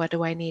asking, what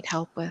do I need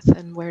help with,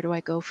 and where do I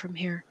go from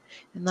here?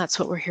 And that's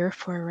what we're here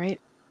for, right?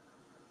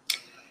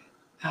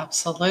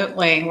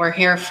 Absolutely. We're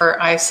here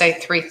for, I say,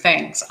 three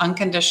things: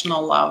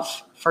 unconditional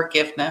love,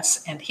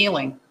 forgiveness, and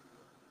healing.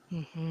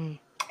 Mm-hmm.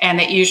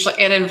 And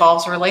it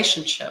involves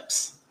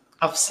relationships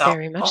of self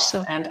Very much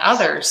so. and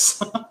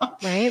others.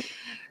 Right?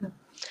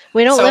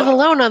 We don't live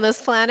alone on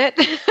this planet.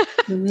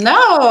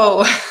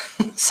 No.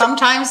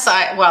 Sometimes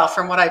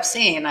from what I've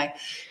seen,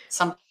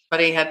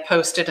 somebody had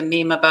posted a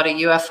meme about a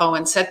UFO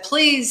and said,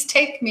 "Please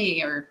take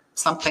me," or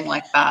something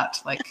like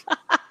that. Like,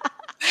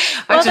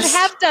 well, they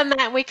have done that,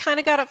 and we kind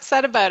of got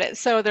upset about it,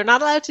 so they're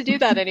not allowed to do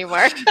that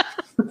anymore.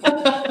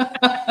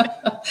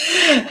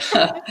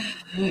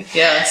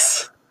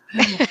 Yes.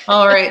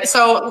 All right.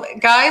 So,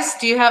 guys,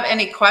 do you have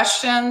any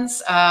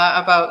questions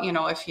about,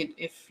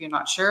 if you're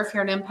not sure if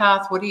you're an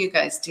empath, what are you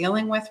guys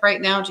dealing with right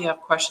now? Do you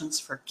have questions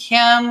for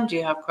Kim? Do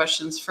you have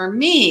questions for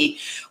me?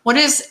 What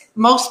is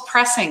most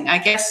pressing? I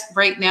guess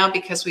right now,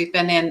 because we've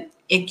been in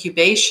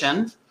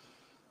incubation,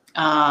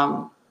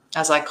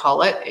 as I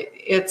call it,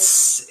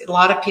 it's a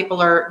lot of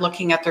people are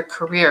looking at their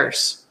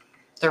careers,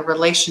 their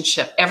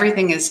relationship.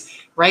 Everything is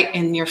right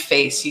in your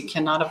face. You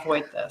cannot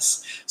avoid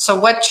this. So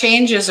what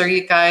changes are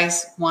you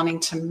guys wanting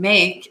to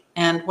make,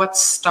 and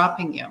what's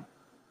stopping you?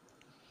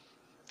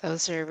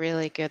 Those are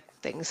really good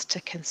things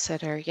to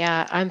consider.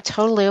 Yeah, I'm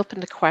totally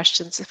open to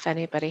questions if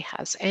anybody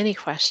has any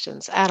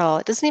questions at all.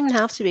 It doesn't even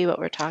have to be what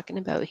we're talking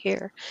about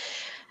here.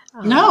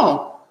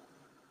 No,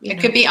 it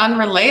could be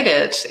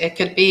unrelated. It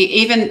could be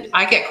even,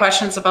 I get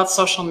questions about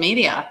social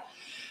media.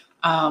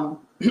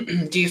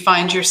 Do you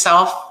find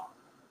yourself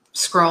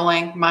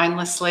scrolling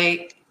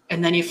mindlessly,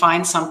 and then you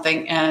find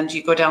something and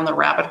you go down the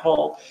rabbit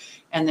hole,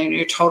 and then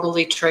you're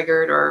totally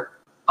triggered or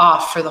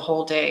off for the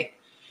whole day?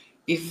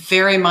 Be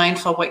very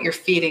mindful what you're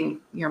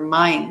feeding your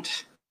mind,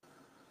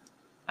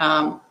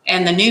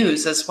 and the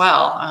news as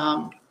well.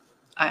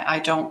 I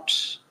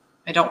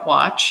don't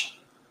watch.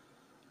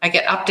 I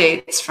get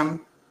updates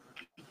from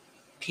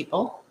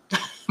people,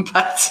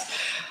 but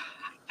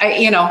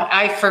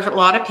for a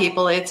lot of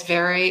people, it's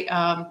very.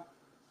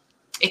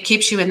 It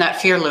keeps you in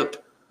that fear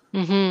loop.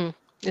 Mm-hmm.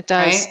 It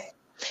does. Right?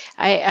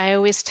 I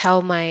always tell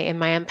in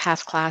my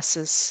empath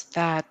classes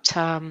that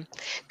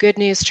good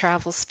news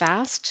travels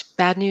fast,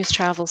 bad news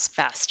travels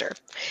faster.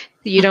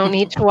 You don't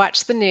need to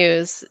watch the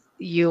news.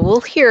 You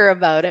will hear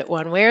about it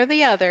one way or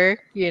the other.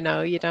 You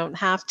don't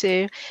have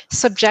to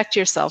subject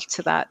yourself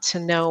to that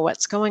to know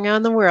what's going on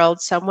in the world.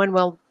 Someone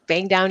will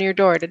bang down your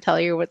door to tell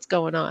you what's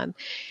going on.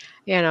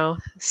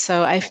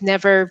 So I've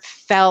never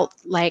felt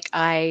like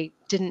I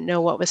didn't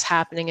know what was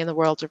happening in the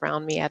world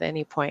around me at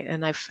any point,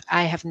 and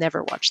I have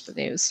never watched the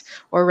news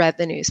or read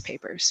the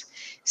newspapers.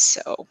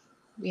 So,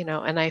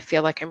 and I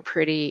feel like I'm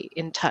pretty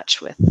in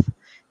touch with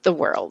the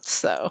world.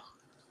 So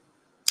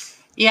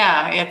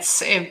yeah,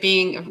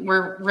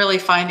 we're really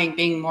finding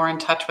being more in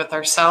touch with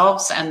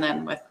ourselves and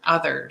then with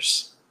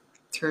others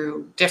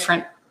through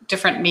different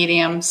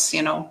mediums,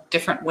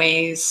 different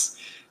ways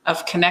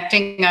of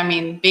connecting. I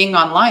mean, being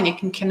online, you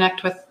can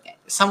connect with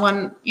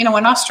someone, in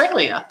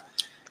Australia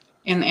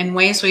in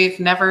ways we've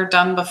never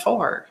done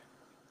before.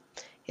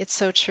 it's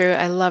so true.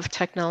 I love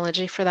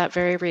technology for that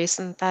very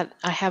reason, that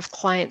I have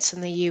clients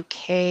in the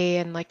UK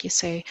and, like you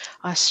say,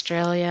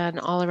 Australia and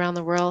all around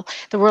the world.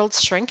 The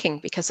world's shrinking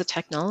because of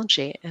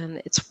technology,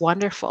 and it's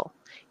wonderful.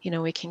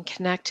 We can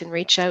connect and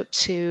reach out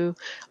to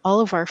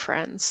all of our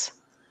friends.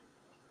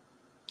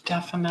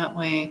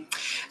 Definitely.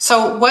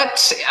 So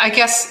I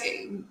guess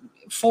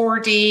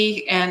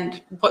 4D,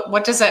 and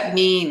what does that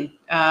mean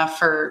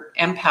for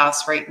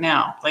empaths right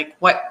now? Like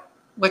what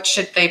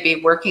should they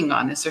be working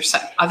on? Is there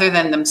other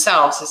than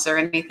themselves? Is there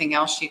anything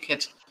else you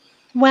could?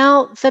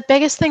 Well, the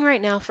biggest thing right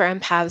now for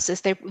empaths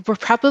is they were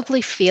probably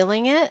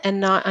feeling it and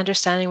not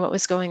understanding what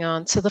was going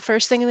on. So the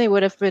first thing they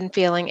would have been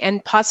feeling,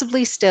 and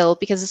possibly still,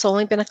 because it's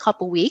only been a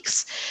couple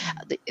weeks,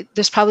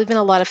 there's probably been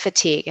a lot of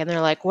fatigue. And they're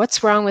like,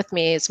 what's wrong with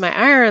me? Is my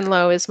iron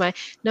low?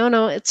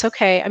 No, it's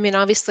okay. I mean,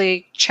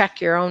 obviously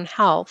check your own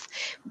health.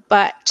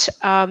 But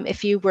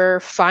if you were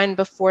fine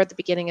before the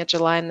beginning of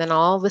July, and then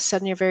all of a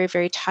sudden you're very,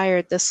 very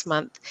tired this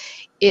month,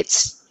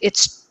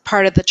 it's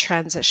part of the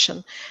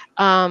transition.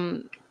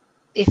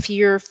 If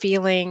you're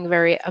feeling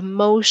very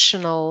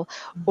emotional,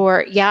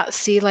 or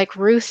like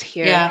Ruth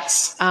here,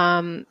 Yes.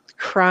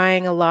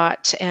 Crying a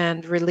lot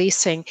and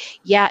releasing,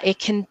 it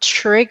can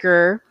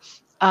trigger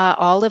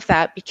all of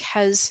that,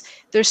 because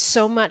there's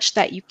so much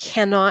that you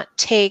cannot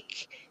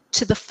take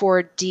to the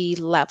 4D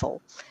level.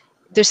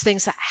 There's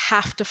things that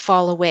have to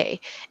fall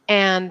away.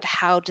 And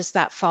how does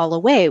that fall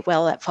away?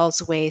 Well, it falls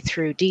away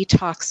through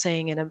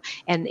detoxing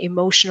and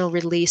emotional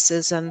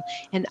releases and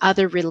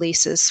other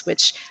releases,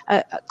 which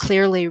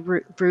clearly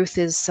Ruth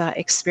is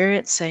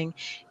experiencing.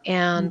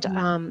 And,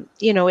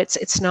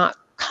 it's not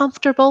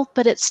comfortable,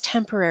 but it's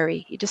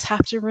temporary. You just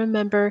have to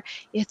remember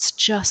it's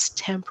just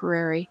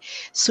temporary.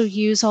 So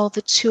use all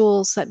the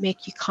tools that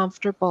make you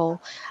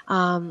comfortable,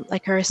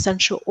 like our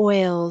essential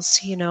oils,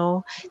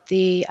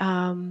 the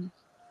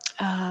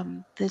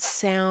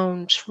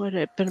sound,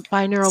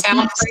 binaural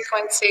Sound beats,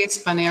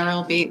 frequencies,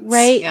 binaural beats,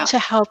 right, yeah. to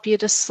help you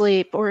to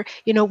sleep, or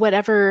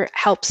whatever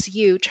helps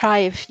you. Try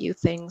a few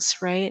things,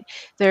 right?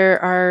 There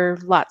are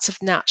lots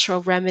of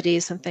natural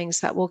remedies and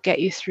things that will get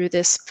you through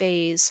this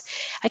phase.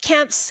 I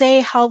can't say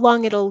how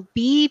long it'll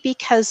be,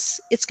 because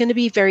it's going to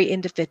be very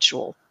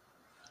individual.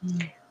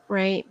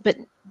 Right? But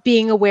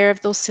being aware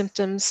of those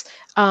symptoms,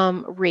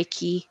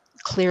 Reiki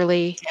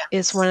clearly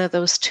is one of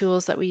those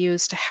tools that we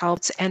use to help.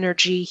 It's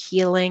energy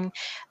healing.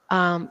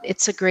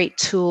 It's a great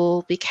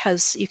tool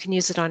because you can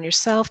use it on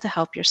yourself to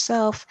help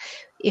yourself.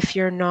 If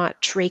you're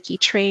not Reiki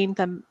trained,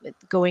 then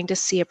going to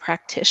see a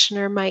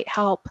practitioner might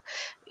help,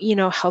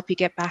 help you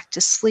get back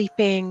to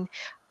sleeping.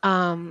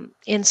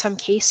 In some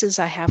cases,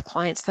 I have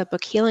clients that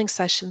book healing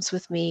sessions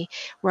with me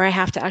where I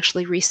have to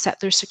actually reset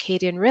their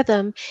circadian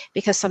rhythm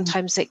because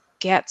sometimes it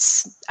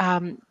gets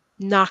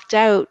knocked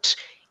out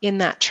in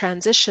that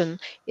transition.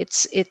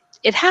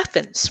 It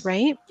happens,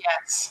 right?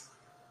 Yes.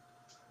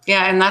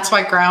 Yeah, and that's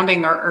why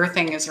grounding or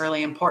earthing is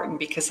really important,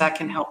 because that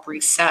can help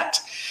reset.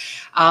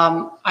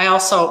 I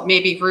also,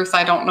 maybe Ruth,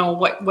 I don't know,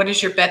 what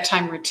is your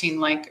bedtime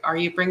routine like? Are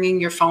you bringing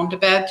your phone to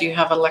bed? Do you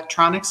have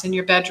electronics in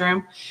your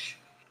bedroom?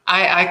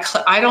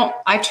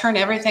 I turn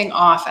everything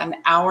off an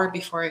hour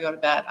before I go to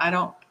bed. I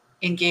don't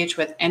engage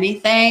with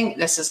anything.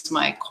 This is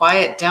my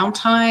quiet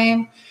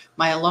downtime,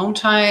 my alone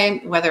time,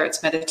 whether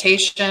it's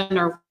meditation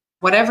or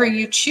whatever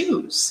you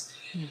choose.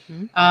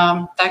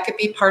 That could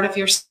be part of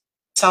your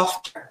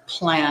self-care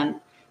plan.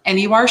 And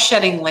you are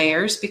shedding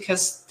layers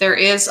because there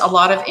is a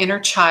lot of inner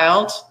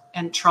child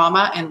and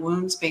trauma and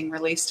wounds being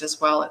released as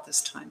well at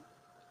this time.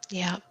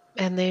 Yeah,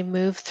 and they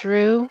move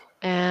through,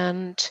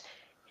 and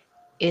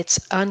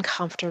it's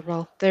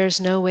uncomfortable.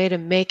 There's no way to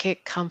make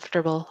it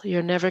comfortable.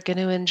 You're never going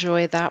to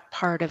enjoy that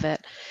part of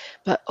it.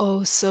 But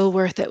oh, so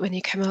worth it when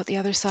you come out the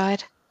other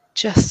side.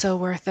 Just so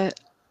worth it.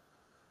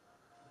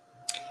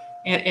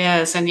 It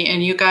is. And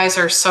you guys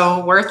are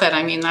so worth it.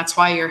 I mean, that's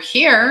why you're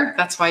here.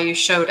 That's why you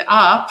showed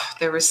up.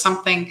 There was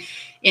something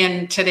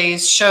in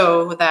today's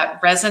show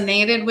that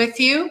resonated with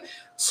you.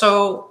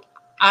 So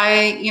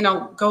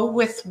go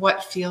with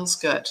what feels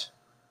good.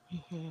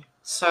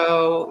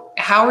 So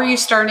how are you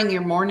starting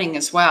your morning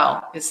as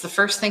well? Is the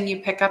first thing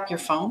you pick up your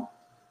phone?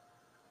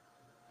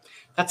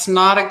 That's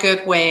not a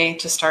good way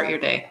to start your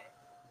day.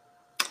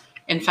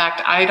 In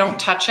fact, I don't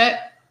touch it.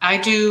 I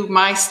do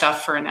my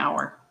stuff for an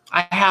hour.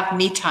 I have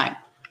me time.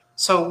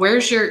 So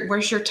where's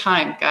your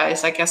time,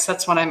 guys? I guess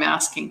that's what I'm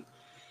asking.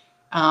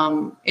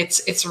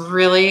 It's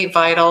really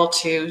vital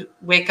to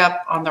wake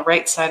up on the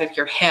right side of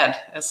your head,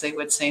 as they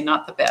would say,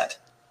 not the bed.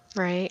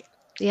 Right.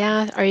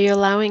 Yeah. Are you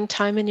allowing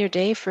time in your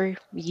day for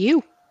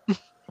you?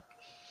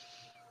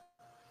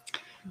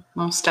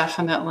 Most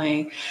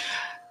definitely.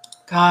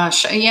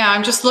 Gosh, yeah.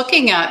 I'm just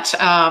looking at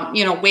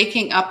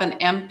waking up an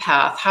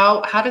empath.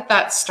 How did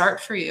that start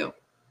for you?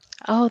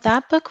 Oh,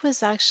 that book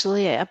was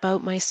actually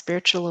about my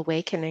spiritual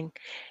awakening.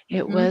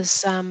 It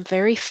was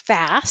very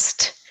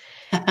fast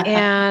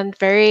and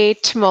very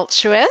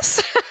tumultuous.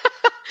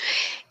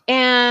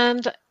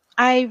 And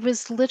I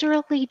was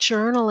literally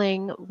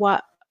journaling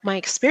what my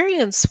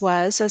experience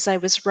was as I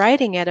was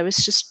writing it. I was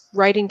just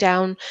writing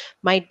down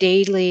my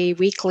daily,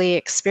 weekly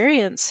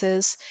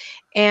experiences.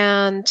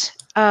 And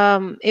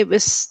it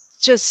was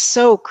just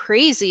so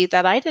crazy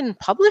that I didn't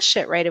publish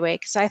it right away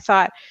because I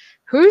thought,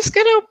 who's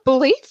going to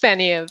believe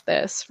any of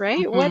this,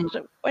 right?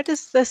 What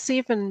does this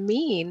even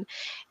mean?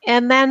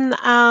 And then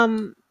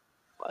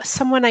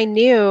someone I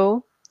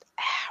knew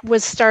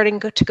was starting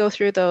to go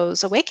through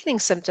those awakening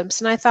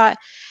symptoms. And I thought,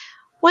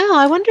 well,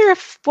 I wonder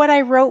if what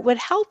I wrote would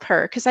help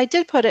her, because I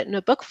did put it in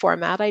a book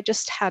format. I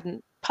just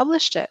hadn't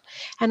published it.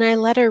 And I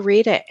let her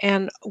read it.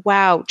 And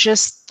wow,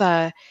 just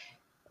the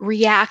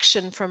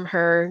reaction from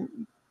her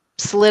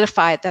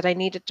solidified that I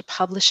needed to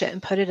publish it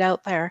and put it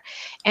out there.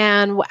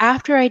 And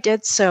after I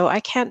did so, I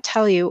can't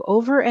tell you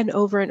over and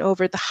over and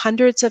over the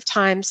hundreds of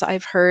times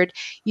I've heard,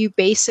 you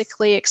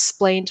basically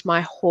explained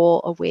my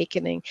whole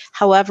awakening,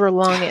 however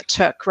long it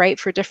took, right?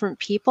 For different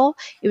people,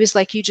 it was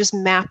like you just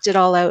mapped it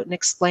all out and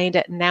explained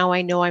it. And now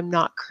I know I'm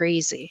not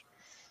crazy.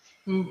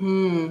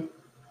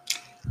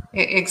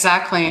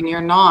 Exactly. And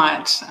you're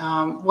not.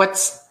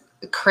 What's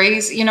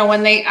crazy,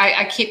 when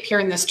I keep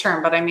hearing this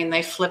term, but I mean,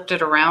 they flipped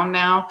it around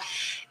now,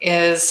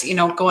 is,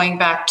 going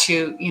back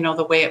to,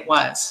 the way it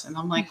was. And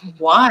I'm like,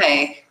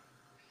 why?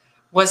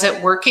 Was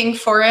it working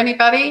for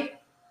anybody?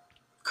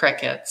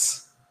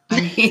 Crickets.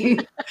 I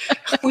mean,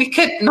 we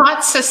could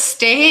not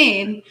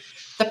sustain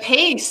the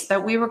pace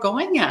that we were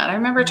going at. I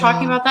remember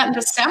talking about that in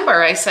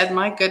December. I said,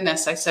 my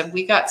goodness,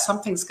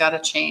 something's got to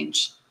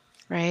change.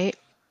 Right.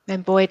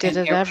 And boy, did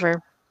it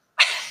ever.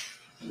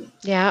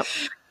 Yeah.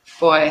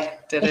 Boy,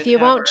 did it ever. If you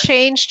won't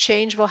change,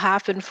 change will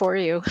happen for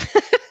you.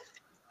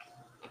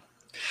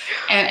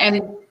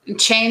 And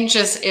change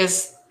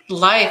is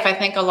life. I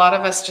think a lot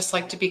of us just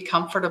like to be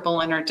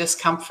comfortable in our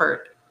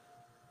discomfort.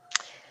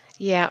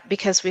 Yeah,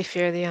 because we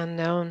fear the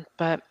unknown,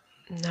 but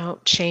no,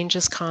 change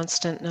is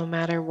constant no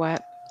matter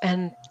what.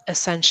 And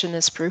ascension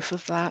is proof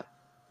of that.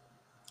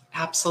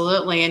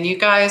 Absolutely. And you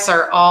guys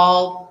are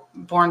all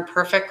born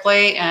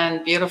perfectly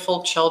and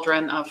beautiful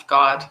children of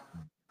God.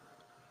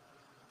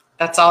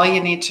 That's all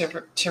you need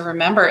to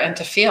remember and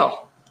to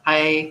feel.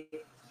 I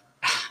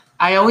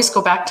always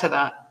go back to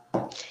that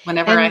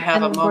whenever I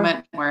have a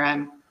moment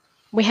where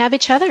we have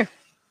each other.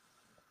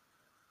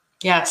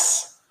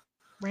 Yes.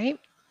 Right?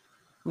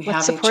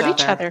 Let's support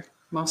each other.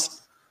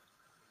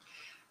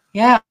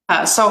 Yeah.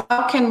 So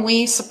how can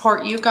we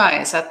support you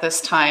guys at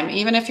this time?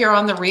 Even if you're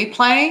on the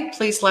replay,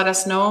 please let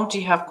us know. Do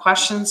you have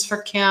questions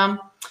for Kim?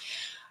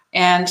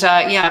 And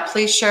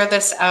please share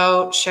this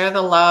out, share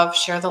the love,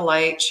 share the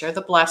light, share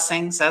the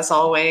blessings as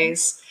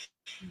always.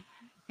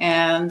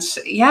 And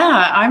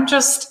yeah, I'm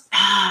just,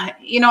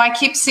 I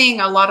keep seeing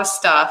a lot of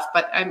stuff,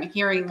 but I'm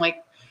hearing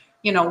like,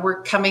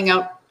 we're coming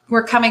out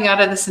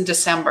of this in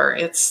December.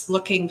 It's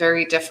looking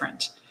very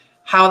different.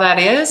 How that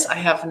is, I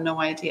have no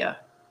idea.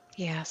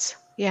 Yes.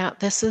 Yeah,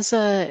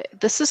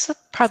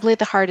 probably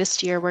the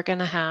hardest year we're going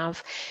to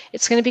have.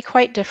 It's going to be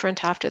quite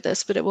different after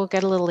this, but it will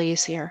get a little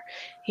easier,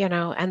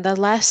 and the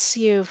less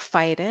you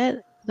fight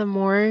it, the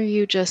more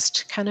you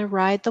just kind of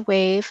ride the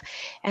wave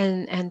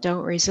and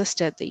don't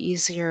resist it, the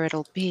easier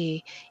it'll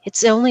be.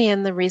 It's only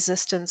in the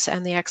resistance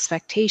and the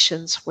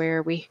expectations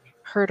where we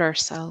hurt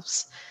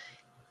ourselves.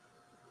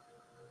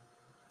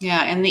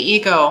 Yeah, and the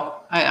ego,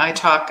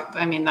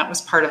 that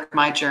was part of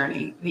my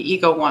journey. The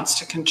ego wants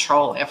to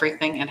control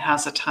everything and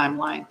has a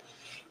timeline,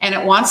 and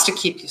it wants to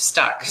keep you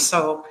stuck.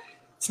 So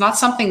it's not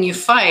something you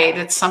fight,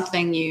 it's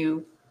something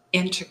you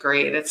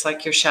integrate. It's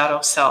like your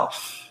shadow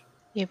self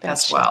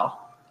as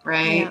well,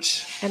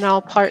 right? Yeah. And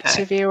all parts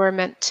of you are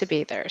meant to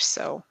be there,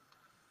 so.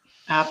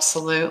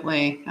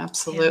 Absolutely. Yeah.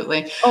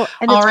 Oh,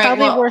 and it's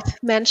probably worth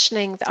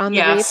mentioning on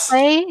the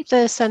replay,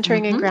 the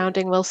centering and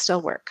grounding will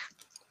still work.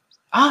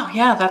 Oh,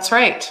 yeah, that's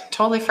right.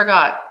 Totally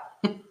forgot.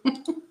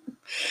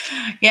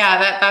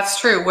 Yeah, that's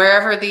true.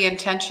 Wherever the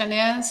intention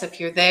is, if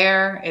you're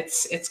there,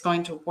 it's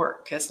going to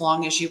work as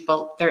long as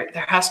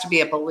there has to be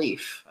a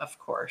belief, of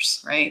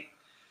course, right?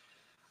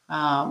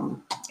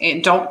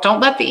 And don't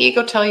let the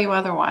ego tell you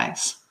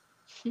otherwise.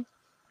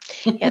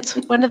 Yeah, it's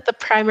one of the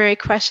primary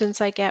questions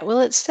I get. Will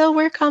it still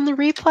work on the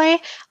replay? I'm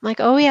like,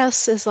 oh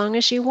yes, as long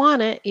as you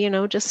want it,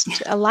 just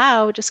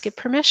just give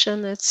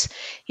permission. It's,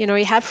 you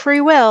have free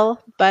will,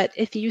 but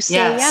if you say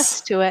yes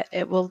to it,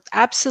 it will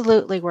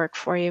absolutely work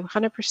for you,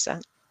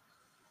 100%.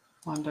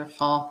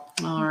 Wonderful.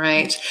 All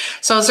right.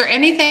 So is there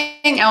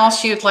anything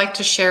else you'd like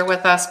to share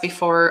with us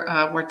before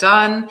we're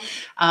done?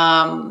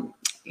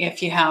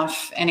 If you have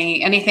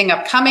anything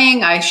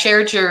upcoming, I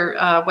shared your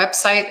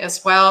website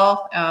as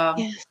well.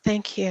 Yeah,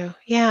 thank you.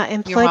 Yeah,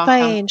 Employed by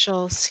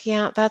Angels.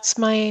 Yeah, that's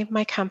my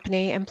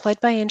company,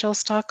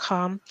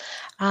 employedbyangels.com.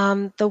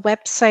 The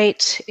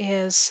website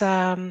is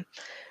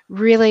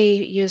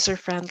really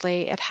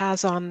user-friendly. It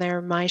has on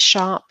there my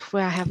shop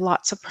where I have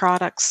lots of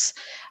products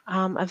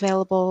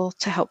available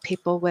to help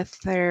people with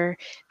their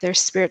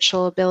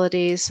spiritual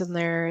abilities and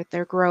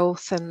their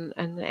growth and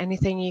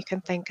anything you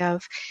can think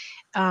of.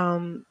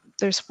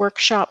 There's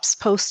workshops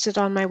posted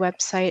on my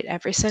website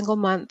every single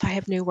month. I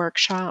have new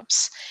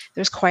workshops.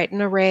 There's quite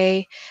an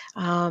array.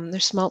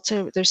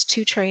 There's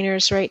 2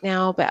 trainers right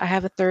now, but I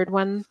have a third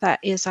one that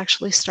is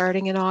actually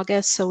starting in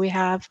August. So we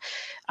have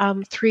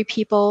 3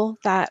 people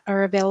that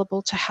are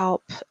available to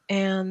help.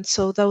 And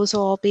so those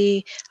will all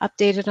be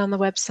updated on the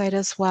website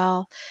as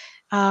well.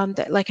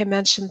 Like I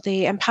mentioned,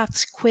 the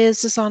empath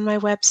quiz is on my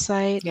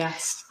website.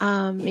 Yes.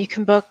 You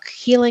can book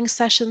healing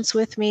sessions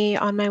with me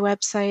on my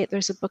website.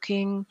 There's a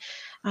booking.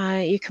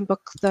 You can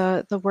book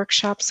the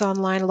workshops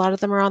online. A lot of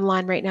them are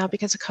online right now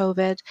because of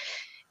COVID.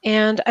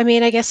 And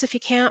I guess if you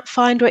can't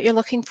find what you're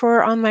looking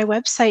for on my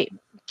website,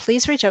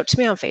 please reach out to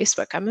me on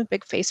Facebook. I'm a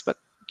big Facebook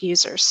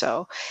user,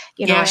 so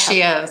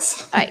she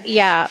is.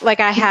 Yeah, like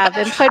I have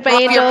Employed by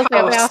Angels.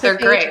 They're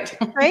great.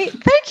 Right?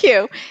 Thank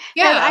you.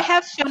 Yeah, and I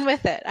have fun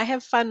with it. I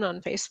have fun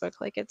on Facebook.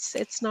 Like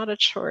it's not a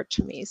chore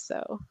to me.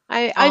 So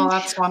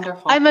that's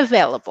wonderful. I'm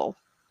available.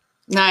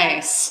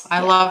 Nice. I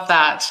love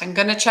that. I'm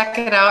going to check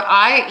it out.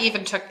 I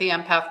even took the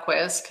empath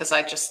quiz because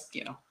I just,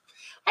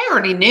 I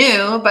already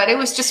knew, but it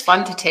was just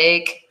fun to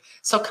take.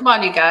 So come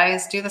on, you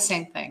guys, do the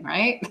same thing,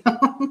 right?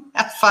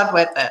 Have fun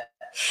with it.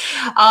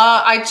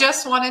 I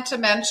just wanted to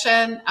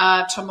mention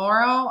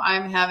tomorrow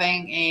I'm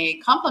having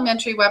a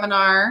complimentary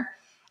webinar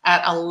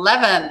at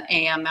 11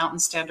 a.m. Mountain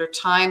Standard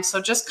Time.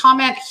 So just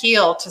comment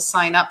HEAL to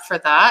sign up for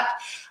that.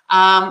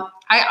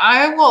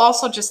 I will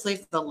also just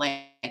leave the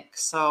link.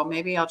 So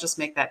maybe I'll just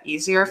make that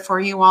easier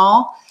for you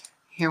all.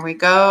 Here we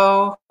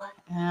go.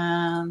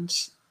 And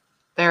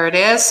there it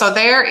is. So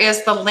there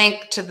is the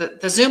link to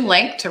the Zoom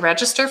link to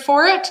register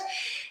for it.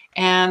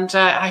 And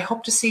I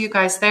hope to see you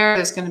guys there.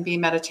 There's going to be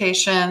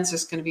meditations.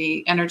 There's going to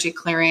be energy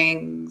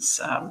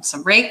clearings,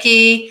 some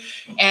Reiki,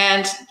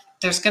 and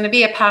there's going to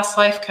be a past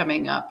life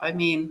coming up. I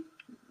mean,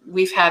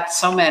 we've had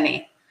so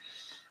many.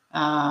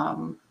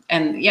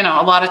 And,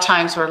 a lot of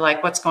times we're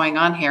like, what's going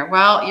on here?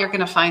 Well, you're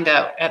going to find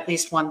out at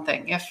least one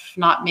thing, if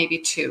not maybe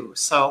 2.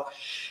 So,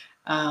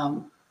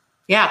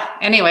 yeah,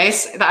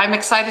 anyways, I'm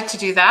excited to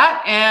do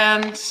that.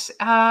 And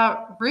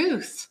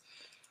Ruth,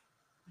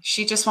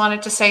 she just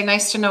wanted to say,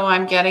 nice to know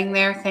I'm getting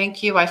there.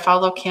 Thank you. I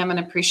follow Kim and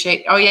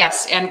appreciate. Oh,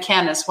 yes. And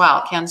Ken as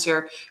well. Ken's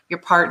your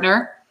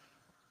partner.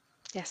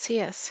 Yes, he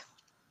is.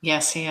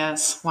 Yes, he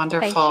is.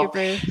 Wonderful. Thank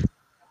you,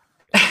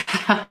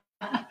 Ruth.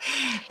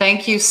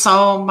 Thank you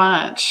so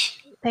much.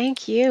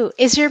 Thank you.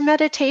 Is your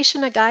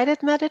meditation a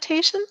guided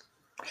meditation?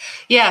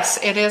 Yes,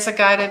 it is a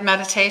guided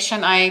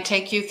meditation. I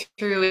take you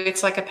through,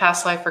 it's like a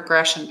past life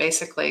regression,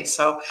 basically.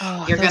 So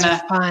you're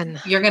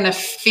gonna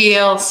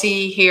feel,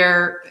 see,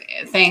 hear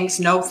things,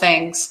 know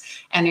things,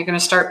 and you're gonna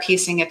start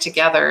piecing it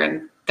together.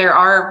 And there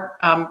are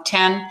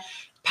 10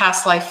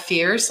 past life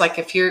fears. Like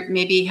if you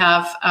maybe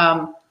have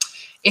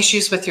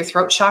issues with your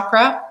throat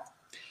chakra.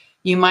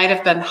 You might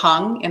have been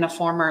hung in a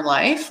former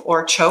life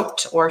or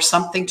choked or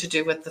something to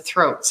do with the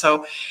throat.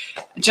 So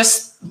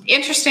just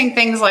interesting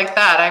things like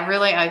that. I'm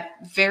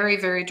very,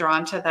 very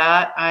drawn to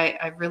that.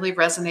 I really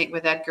resonate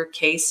with Edgar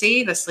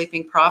Cayce, the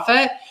sleeping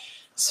prophet.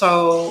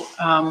 So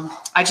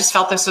I just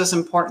felt this was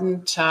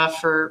important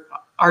for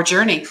our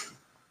journey,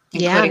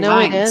 including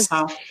mine. It is.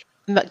 So.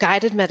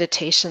 Guided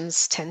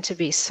meditations tend to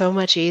be so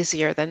much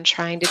easier than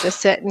trying to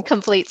just sit in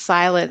complete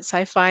silence.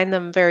 I find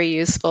them very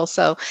useful.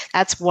 So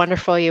that's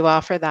wonderful you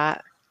offer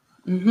that.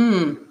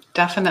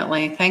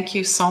 Definitely. Thank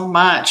you so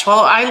much. Well,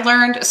 I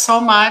learned so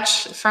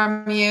much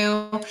from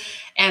you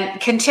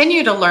and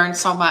continue to learn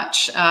so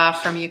much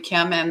from you,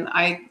 Kim. And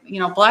I,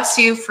 bless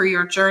you for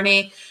your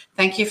journey.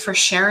 Thank you for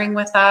sharing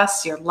with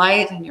us your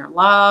light and your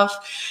love.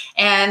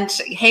 And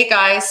hey,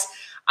 guys,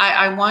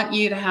 I want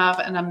you to have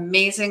an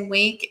amazing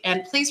week.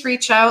 And please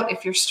reach out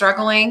if you're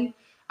struggling,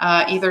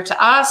 either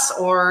to us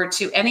or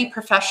to any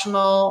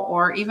professional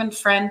or even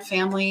friend,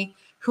 family,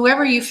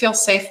 whoever you feel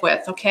safe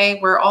with. Okay,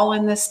 we're all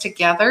in this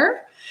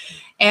together.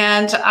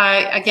 And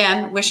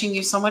again, wishing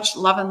you so much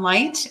love and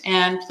light.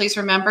 And please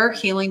remember,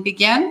 healing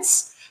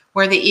begins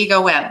where the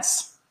ego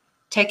ends.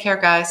 Take care,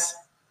 guys.